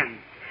man.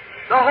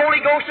 The Holy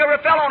Ghost never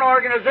fell on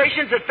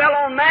organizations, it fell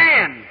on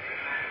man.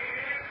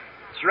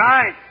 That's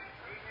right.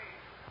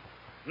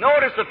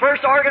 Notice the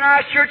first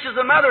organized church is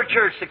the Mother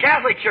Church, the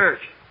Catholic Church.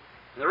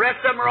 The rest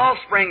of them are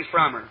offsprings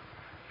from her.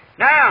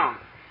 Now,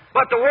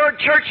 but the word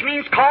church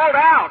means called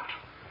out,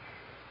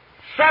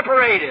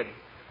 separated.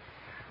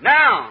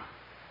 Now,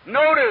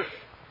 notice,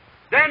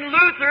 then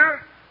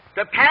Luther,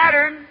 the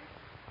pattern,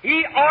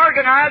 he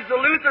organized the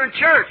Lutheran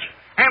Church.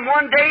 And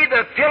one day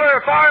the pillar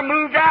of fire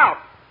moved out.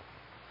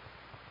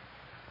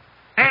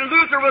 And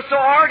Luther was so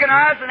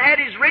organized and had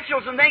his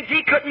rituals and things,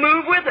 he couldn't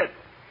move with it.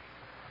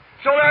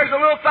 So there's a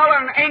little fellow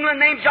in England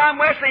named John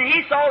Wesley, and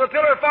he saw the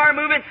pillar of fire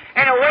moving,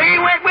 and away he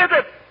went with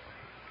it.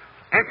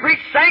 And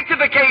preached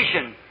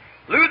sanctification.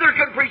 Luther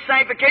couldn't preach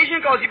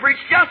sanctification because he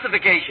preached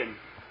justification.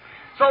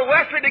 So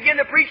Wesley began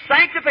to preach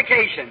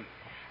sanctification.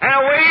 And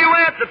away he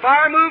went. The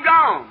fire moved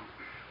on.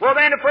 Well,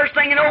 then the first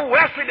thing you know,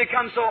 Wesley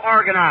becomes so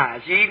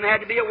organized. You even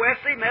had to be a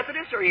Wesley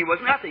Methodist, or he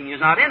was nothing. He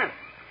was not in it.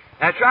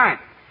 That's right.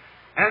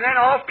 And then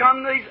off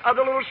come these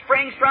other little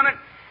springs from it.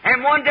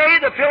 And one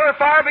day the pillar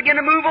of fire began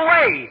to move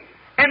away.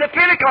 And the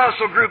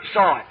Pentecostal group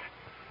saw it.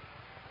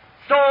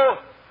 So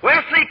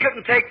Wesley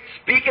couldn't take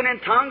speaking in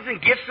tongues and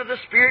gifts of the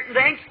Spirit and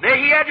things.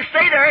 He had to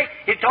stay there.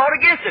 He taught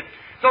against it.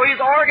 So he's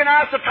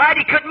organized so tight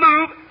he couldn't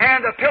move,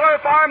 and the pillar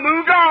of fire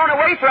moved on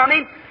away from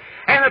him,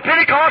 and the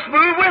Pentecost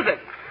moved with it.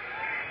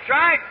 That's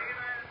right.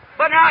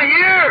 But now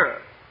here,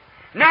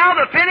 now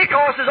the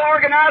Pentecost is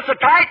organized so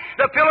tight,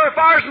 the pillar of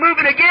fire is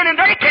moving again, and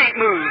they can't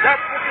move.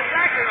 That's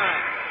exactly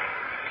right.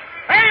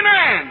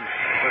 Amen.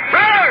 But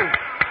brothers,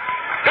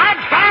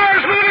 God's fire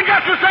is moving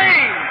just the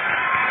same.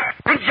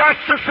 And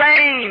just the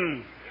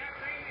same.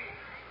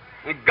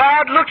 And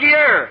God, look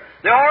here,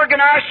 the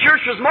organized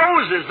church was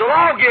Moses, the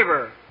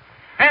lawgiver.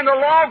 And the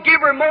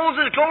lawgiver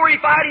Moses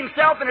glorified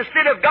himself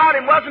instead of God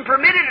and wasn't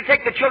permitted to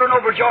take the children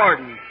over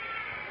Jordan.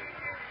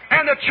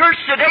 And the church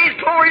today is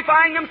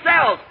glorifying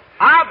themselves.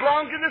 I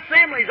belong to the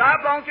assemblies. I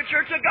belong to the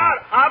Church of God.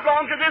 I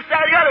belong to this,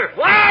 that, or the other.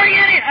 Why are you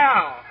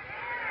anyhow?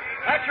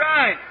 That's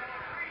right.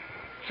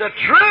 It's the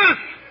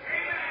truth.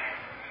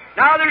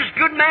 Now there's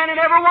good men in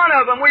every one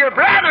of them. We are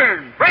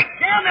brethren. Break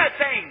down that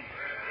thing.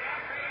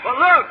 But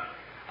look,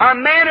 a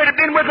man that had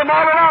been with them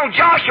all along,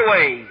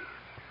 Joshua,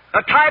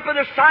 a type of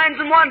the signs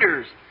and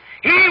wonders.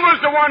 He was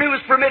the one who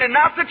was permitted,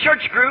 not the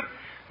church group,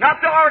 not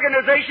the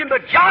organization,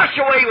 but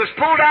Joshua was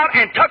pulled out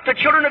and took the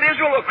children of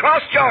Israel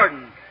across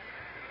Jordan.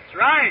 That's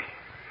right.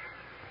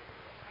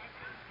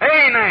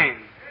 Amen.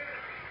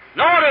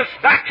 Notice,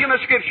 back to my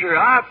scripture.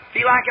 I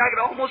feel like I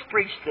could almost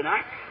preach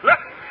tonight. Look.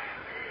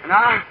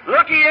 Now,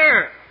 look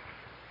here.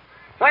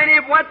 When he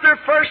went their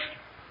first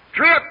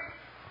trip,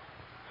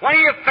 when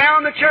he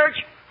found the church,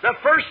 the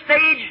first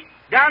stage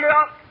down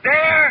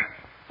there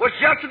was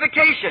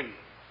justification.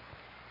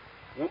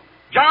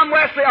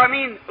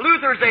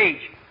 Luther's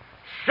age.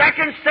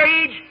 Second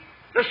stage,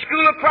 the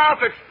school of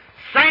prophets,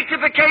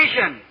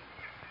 sanctification.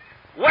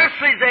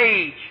 Wesley's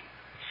age,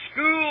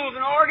 schools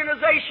and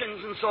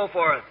organizations and so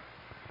forth.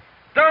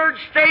 Third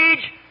stage,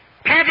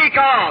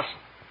 Pentecost,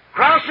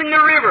 crossing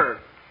the river.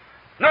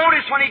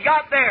 Notice when he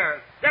got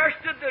there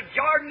stood the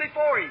Jordan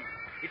before him.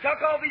 He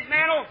took off his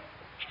mantle,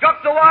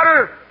 struck the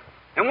water,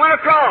 and went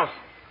across.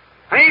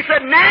 And he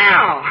said,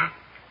 now!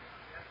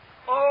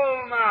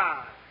 Oh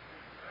my!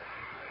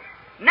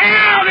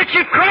 Now that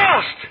you've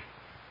crossed,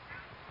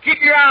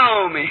 keep your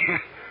eye on me.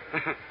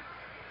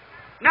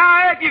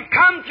 Now that you've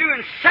come through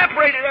and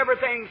separated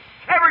everything,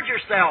 severed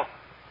yourself,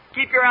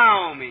 keep your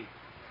eye on me.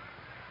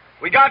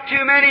 We got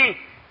too many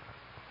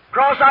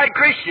cross-eyed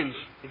Christians,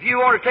 if you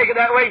want to take it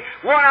that way.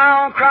 One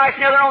eye on Christ,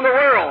 the other on the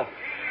world.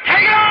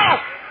 Take it off!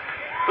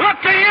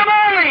 Look to Him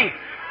only!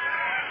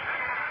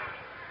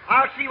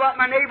 I'll see what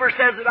my neighbor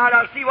says about it.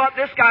 I'll see what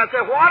this guy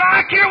says. Why do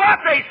I care what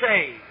they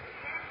say?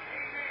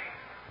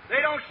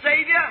 They don't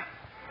save you.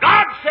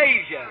 God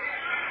saves you.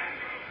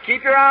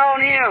 Keep your eye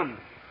on Him.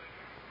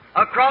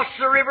 Across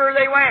the river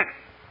they went.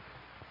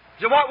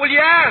 So what will you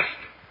ask?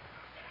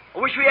 I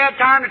wish we had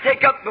time to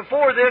take up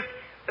before this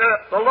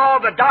the law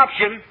of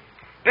adoption.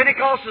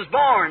 Pentecost was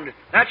born.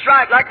 That's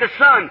right, like the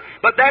Son.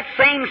 But that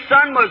same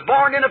Son was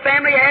born in a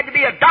family, had to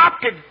be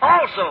adopted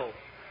also.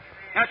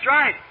 That's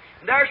right.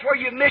 There's where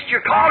you've missed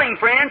your calling,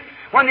 friends.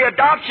 When the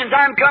adoption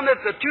time comes,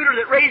 if the tutor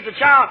that raised the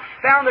child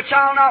found the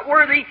child not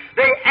worthy,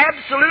 they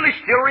absolutely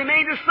still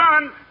remained a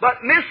son, but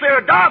missed their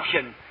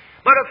adoption.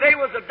 But if they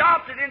was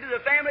adopted into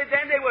the family,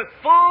 then they was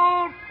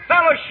full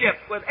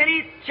fellowship with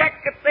any check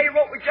that they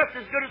wrote was just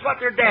as good as what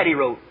their daddy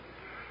wrote.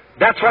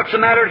 That's what's the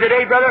matter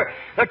today, brother.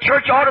 The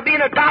church ought to be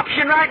in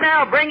adoption right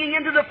now, bringing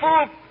into the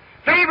full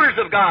favors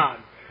of God.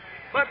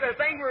 But the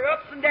thing we're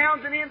ups and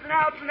downs and ins and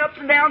outs and ups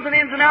and downs and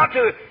ins and outs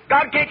to,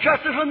 God can't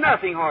trust us with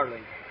nothing hardly.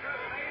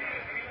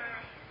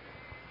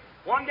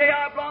 One day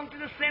I belong to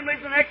the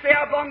Assemblies, the next day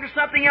I belong to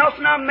something else,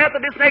 and I'm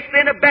Methodist, next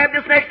day and a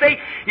Baptist, next day.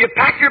 You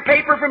pack your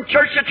paper from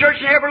church to church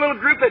and every little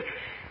group that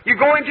you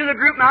go into the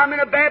group, and I'm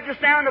in a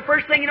Baptist now, and the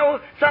first thing you know,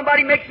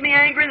 somebody makes me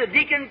angry, the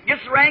deacon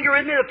gets angry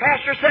with me, the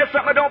pastor says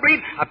something I don't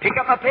believe, I pick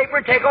up my paper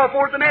and take off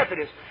over to the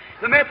Methodist.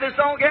 The Methodists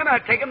don't get them, I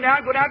take them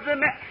down, go down to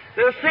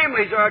the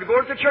Assemblies, or I'd go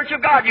to the Church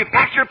of God. You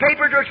pack your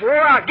paper, church, wore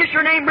out, get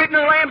your name written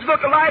in the Lamb's Book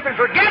of Life, and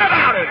forget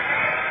about it.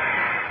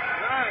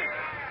 Right.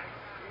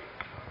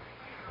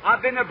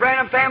 I've been in the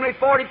Branham family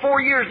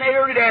 44 years, and they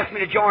already asked me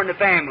to join the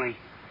family.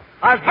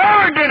 I was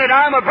born in it.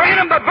 I'm a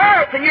Branham by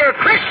birth, and you're a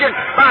Christian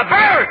by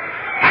birth.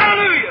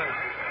 Hallelujah.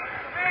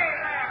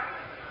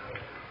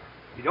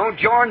 You don't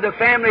join the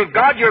family of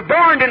God, you're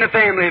born in the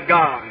family of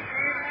God.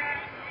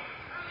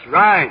 That's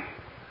right.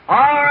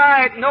 All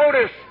right,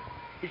 notice.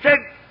 He said,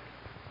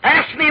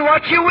 ask me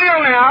what you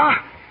will now,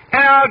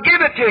 and I'll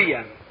give it to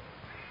you.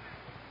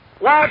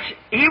 Watch,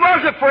 he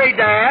was afraid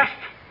to ask.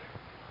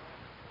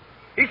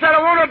 He said,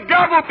 I want a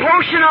double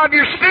portion of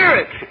your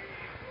spirit.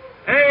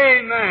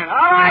 Amen.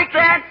 I like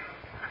that.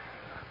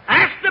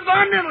 Ask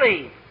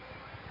abundantly.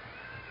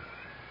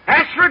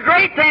 Ask for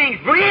great things.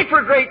 Believe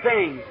for great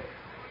things.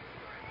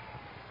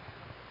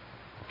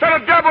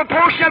 Said a double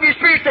portion of your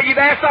spirit. Said you've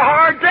asked a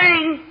hard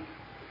thing.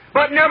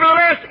 But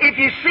nevertheless, if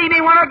you see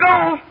me when I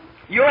go,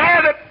 you'll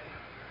have it.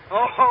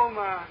 Oh,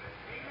 my.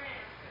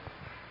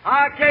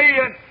 I tell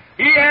you,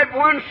 he had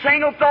one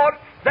single thought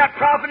that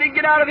prophet didn't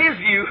get out of his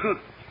view.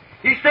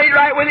 He stayed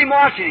right with him,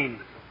 watching him.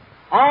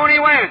 On he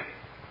went.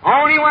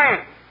 On he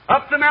went.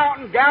 Up the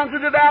mountain, down through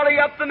the valley,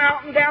 up the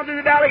mountain, down through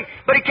the valley.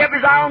 But he kept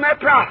his eye on that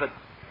prophet.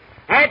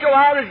 After a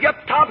while, he's up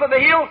top of the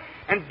hill,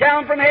 and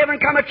down from heaven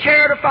come a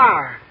chariot of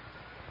fire.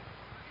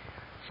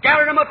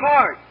 Scattered them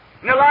apart.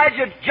 And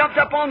Elijah jumped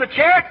up on the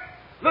chariot,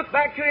 looked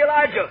back to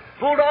Elijah,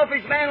 pulled off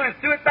his mantle and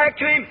threw it back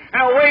to him,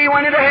 and away he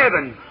went into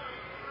heaven.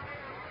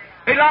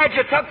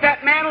 Elijah took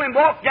that mantle and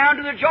walked down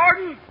to the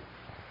Jordan.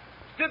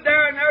 Stood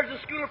there, and there's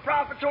a school of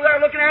prophets over there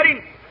looking at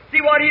him.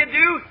 See what he'd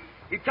do?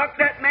 He took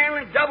that mantle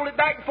and doubled it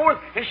back and forth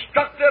and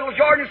struck the little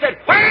Jordan and said,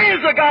 where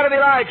is the God of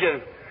Elijah?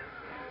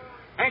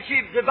 And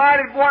she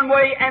divided one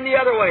way and the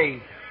other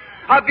way.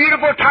 A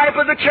beautiful type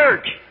of the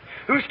church,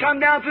 who's come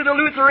down through the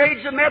Luther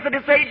age, the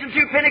Methodist age, and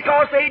through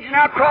Pentecost age, and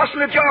now crossing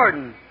the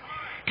Jordan.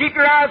 Keep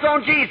your eyes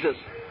on Jesus.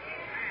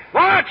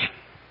 Watch!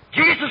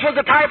 Jesus was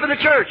the type of the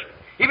church.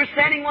 He was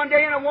standing one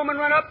day, and a woman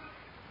went up,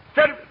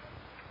 said,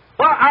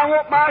 well, I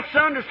want my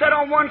son to sit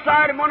on one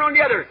side and one on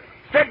the other.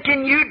 Said,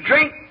 can you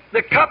drink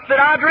the cup that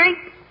I drink?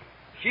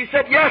 She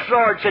said, yes,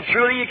 Lord. Said,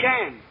 truly you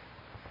can.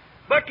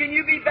 But can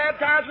you be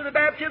baptized with the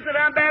baptism that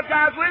I'm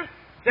baptized with?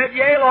 Said,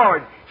 yea,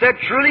 Lord. Said,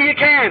 truly you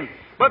can.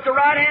 But the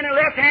right hand and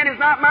left hand is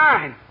not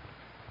mine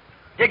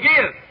to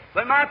give,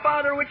 but my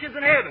Father which is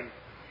in heaven.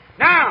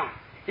 Now,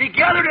 he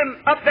gathered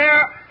them up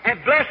there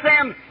and blessed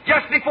them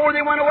just before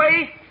they went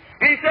away.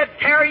 And he said,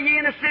 tarry ye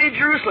in the city of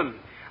Jerusalem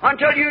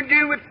until you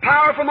do with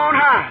power from on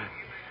high.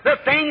 The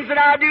things that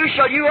I do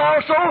shall you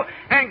also,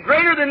 and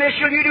greater than this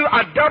shall you do.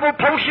 A double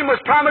portion was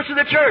promised to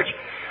the church.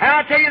 And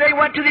I tell you, they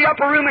went to the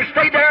upper room and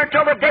stayed there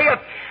until the day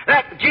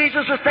that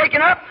Jesus was taken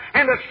up,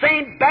 and the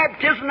same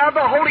baptism of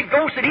the Holy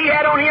Ghost that he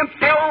had on him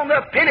fell on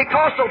the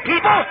Pentecostal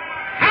people.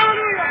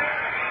 Hallelujah!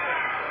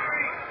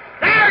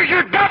 There's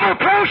your double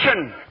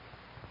portion.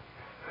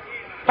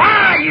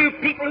 Why, you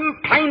people who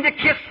claim to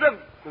kiss the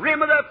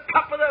rim of the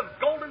cup of the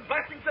golden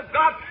blessings of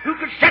God, who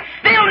could sit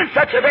still in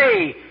such a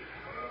day?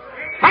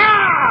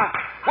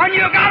 When you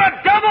got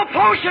a double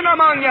portion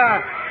among you,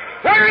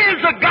 where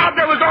is the God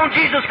that was on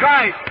Jesus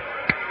Christ?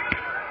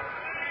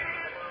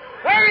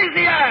 Where is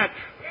He at?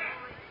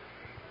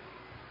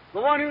 the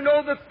one who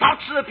knows the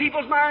thoughts of the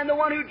people's mind, the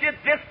one who did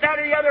this, that,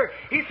 or the other.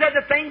 He said,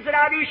 the things that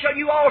I do shall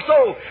you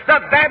also. The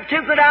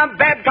baptism that I'm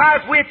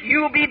baptized with, you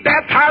will be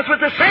baptized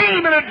with the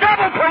same, and a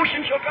double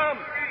portion shall come.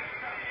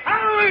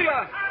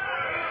 Hallelujah!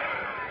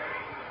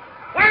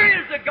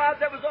 Where is the God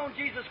that was on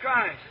Jesus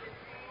Christ?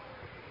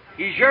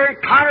 He's here in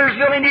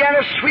Connersville,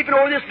 Indiana, sweeping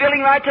over this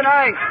building right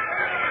tonight.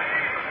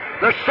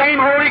 The same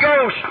Holy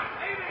Ghost.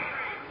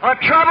 The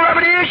trouble of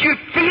it is, you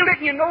feel it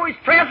and you know His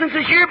presence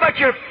is here, but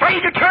you're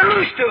afraid to turn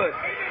loose to it.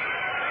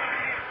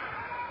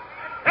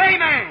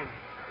 Amen.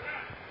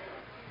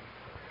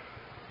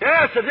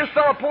 Yeah, so this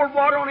fellow poured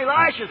water on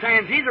Elisha's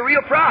hands. He's a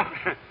real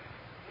prophet.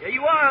 Yeah, he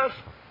was.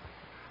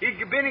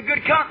 He'd been in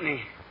good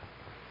company.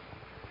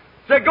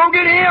 Said, go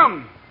get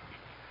him.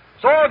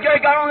 So they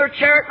got on their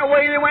chariot and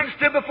away they went and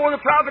stood before the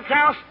prophet's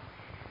house.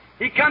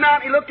 He come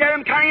out and he looked at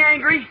him kind of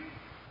angry.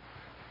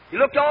 He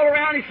looked all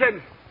around. He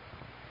said,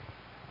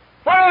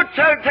 why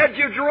don't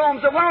you, Jerome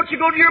said, why don't you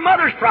go to your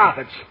mother's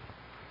prophets?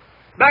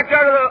 Back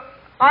there to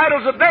the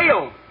idols of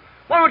Baal.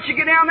 Why don't you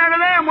get down there to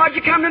them? Why'd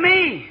you come to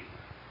me?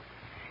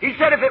 He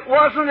said, if it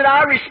wasn't that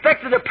I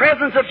respected the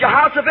presence of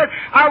Jehoshaphat,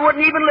 I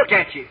wouldn't even look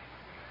at you.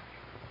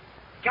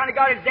 Kind of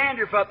got his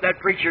dandruff up, that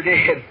preacher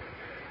did.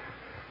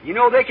 You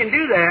know they can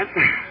do that.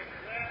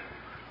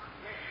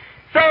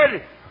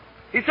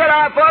 He said,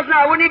 if it wasn't,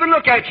 I wouldn't even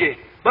look at you.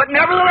 But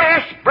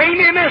nevertheless, bring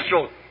me a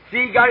minstrel.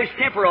 See, he got his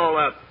temper all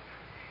up.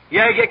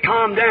 Yeah, get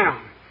calmed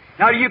down.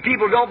 Now, you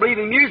people don't believe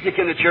in music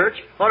in the church.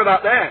 What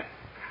about that?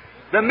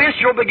 The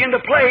minstrel begin to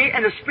play,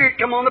 and the Spirit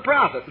come on the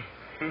prophet.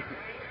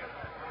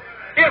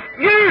 If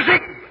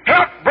music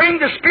helped bring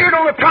the Spirit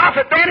on the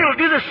prophet, then it'll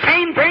do the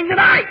same thing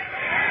tonight.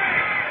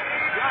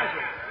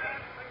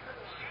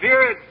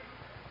 Spirit.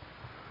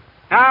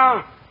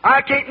 Now,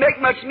 I can't make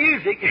much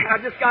music. I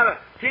just got a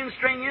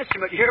 10-string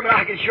instrument here, but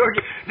I can sure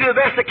do the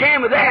best I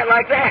can with that,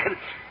 like that.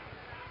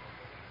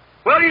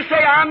 Well, you say,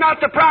 I'm not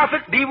the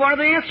prophet. Be one of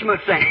the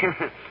instruments then.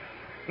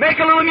 Make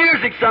a little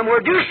music somewhere.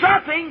 Do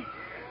something.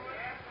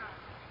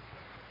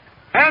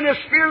 And the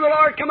Spirit of the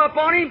Lord come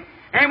upon him.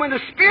 And when the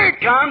Spirit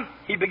come,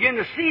 he began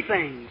to see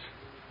things.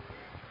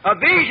 A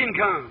vision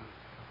come.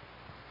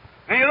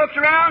 And he looked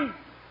around.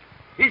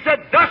 He said,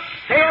 thus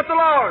saith the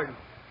Lord.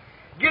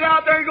 Get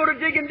out there and go to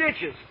digging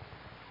ditches.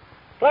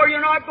 For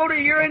you're not going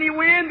to hear any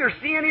wind or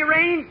see any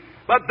rain.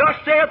 But thus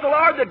saith the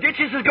Lord, the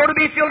ditches is going to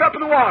be filled up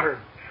with the water.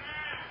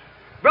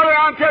 Brother,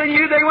 I'm telling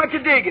you, they went to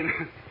digging.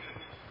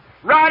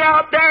 Right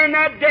out there in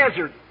that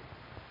desert.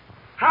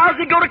 How's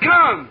it going to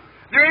come?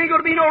 There ain't going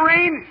to be no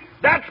rain.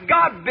 That's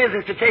God's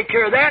business to take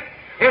care of that.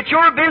 It's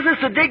your business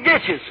to dig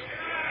ditches.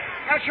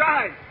 That's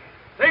right.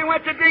 They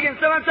went to digging.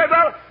 Someone said,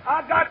 well,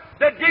 I've got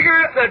the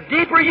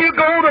deeper you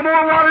go, the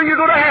more water you're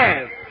going to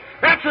have.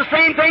 That's the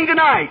same thing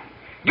tonight.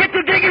 Get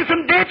to digging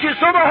some ditches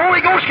so the Holy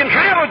Ghost can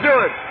travel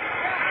through it.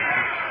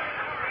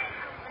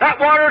 That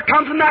water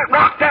comes from that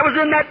rock that was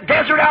in that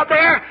desert out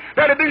there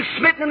that had been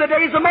smitten in the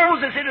days of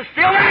Moses. It is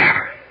still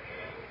there.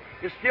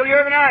 It's still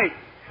here tonight.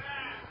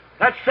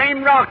 That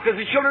same rock that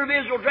the children of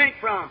Israel drank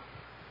from.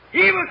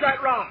 He was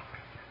that rock.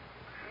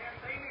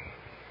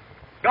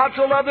 God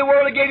so loved the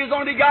world, He gave His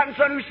only begotten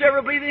Son,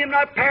 whosoever believeth in Him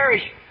not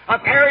perish. A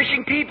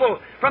perishing people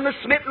from the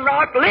smitten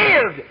rock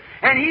lived.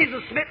 And He's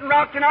a smitten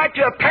rock tonight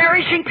to a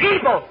perishing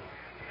people.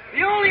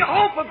 The only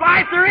hope of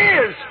life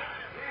there is.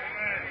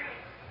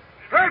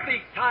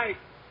 Perfect type.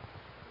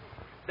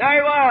 There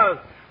He was.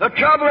 The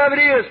trouble of it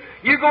is,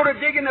 you go to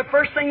digging, the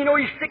first thing you know,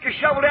 you stick your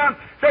shovel down,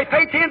 say,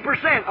 pay 10%.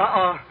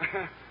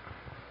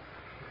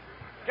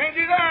 Can't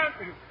do that.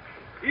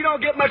 You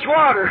don't get much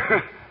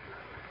water.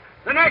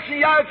 The next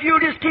thing, if you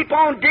just keep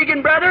on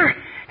digging, brother,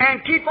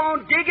 and keep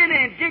on digging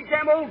and dig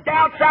them old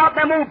doubts out,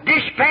 them old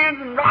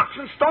dishpans and rocks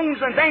and stones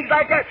and things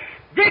like that,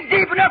 dig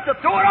deep enough to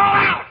throw it all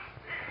out.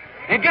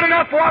 And get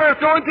enough water to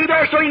throw it through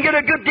there so you can get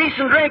a good,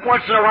 decent drink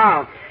once in a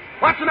while.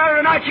 What's the matter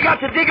tonight? You got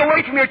to dig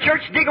away from your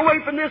church, dig away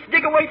from this,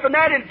 dig away from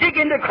that, and dig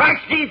into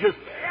Christ Jesus.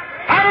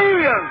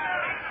 Hallelujah!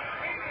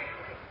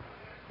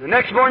 The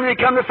next morning they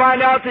come to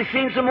find out they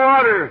seen some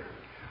water.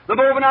 The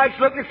Moabites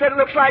looked and said it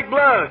looks like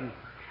blood.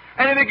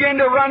 And they began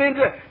to run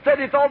into, said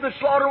they thought to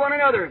slaughter one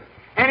another.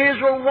 And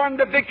Israel won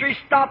the victory,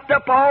 stopped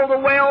up all the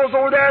wells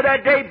over there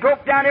that day,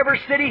 broke down every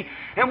city,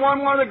 and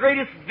won one of the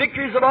greatest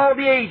victories of all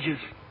the ages.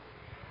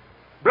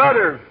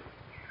 Brother,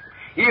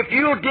 if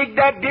you'll dig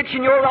that ditch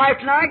in your life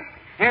tonight,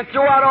 and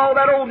throw out all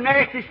that old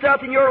nasty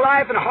stuff in your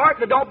life and heart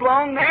that don't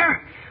belong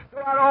there,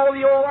 throw out all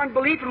the old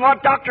unbelief and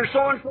what Dr.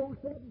 So-and-so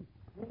said,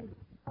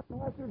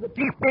 and the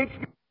chief